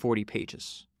 30 to 40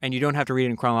 pages. And you don't have to read it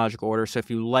in chronological order. So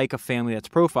if you like a family that's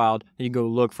profiled, then you can go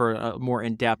look for a more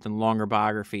in-depth and longer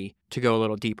biography to go a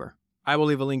little deeper. I will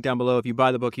leave a link down below. If you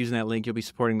buy the book using that link, you'll be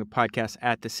supporting the podcast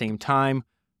at the same time.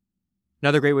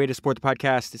 Another great way to support the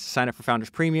podcast is to sign up for Founders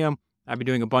Premium. I've been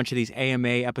doing a bunch of these AMA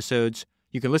episodes.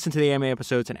 You can listen to the AMA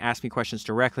episodes and ask me questions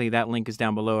directly. That link is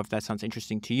down below if that sounds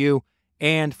interesting to you.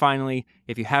 And finally,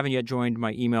 if you haven't yet joined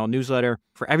my email newsletter,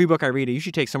 for every book I read, I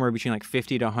usually take somewhere between like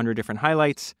 50 to 100 different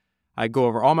highlights. I go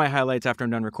over all my highlights after I'm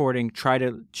done recording, try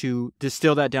to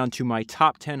distill that down to my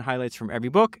top 10 highlights from every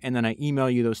book, and then I email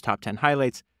you those top 10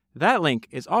 highlights. That link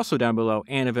is also down below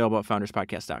and available at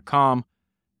founderspodcast.com.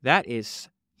 That is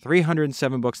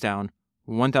 307 books down,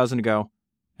 1,000 to go,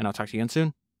 and I'll talk to you again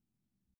soon.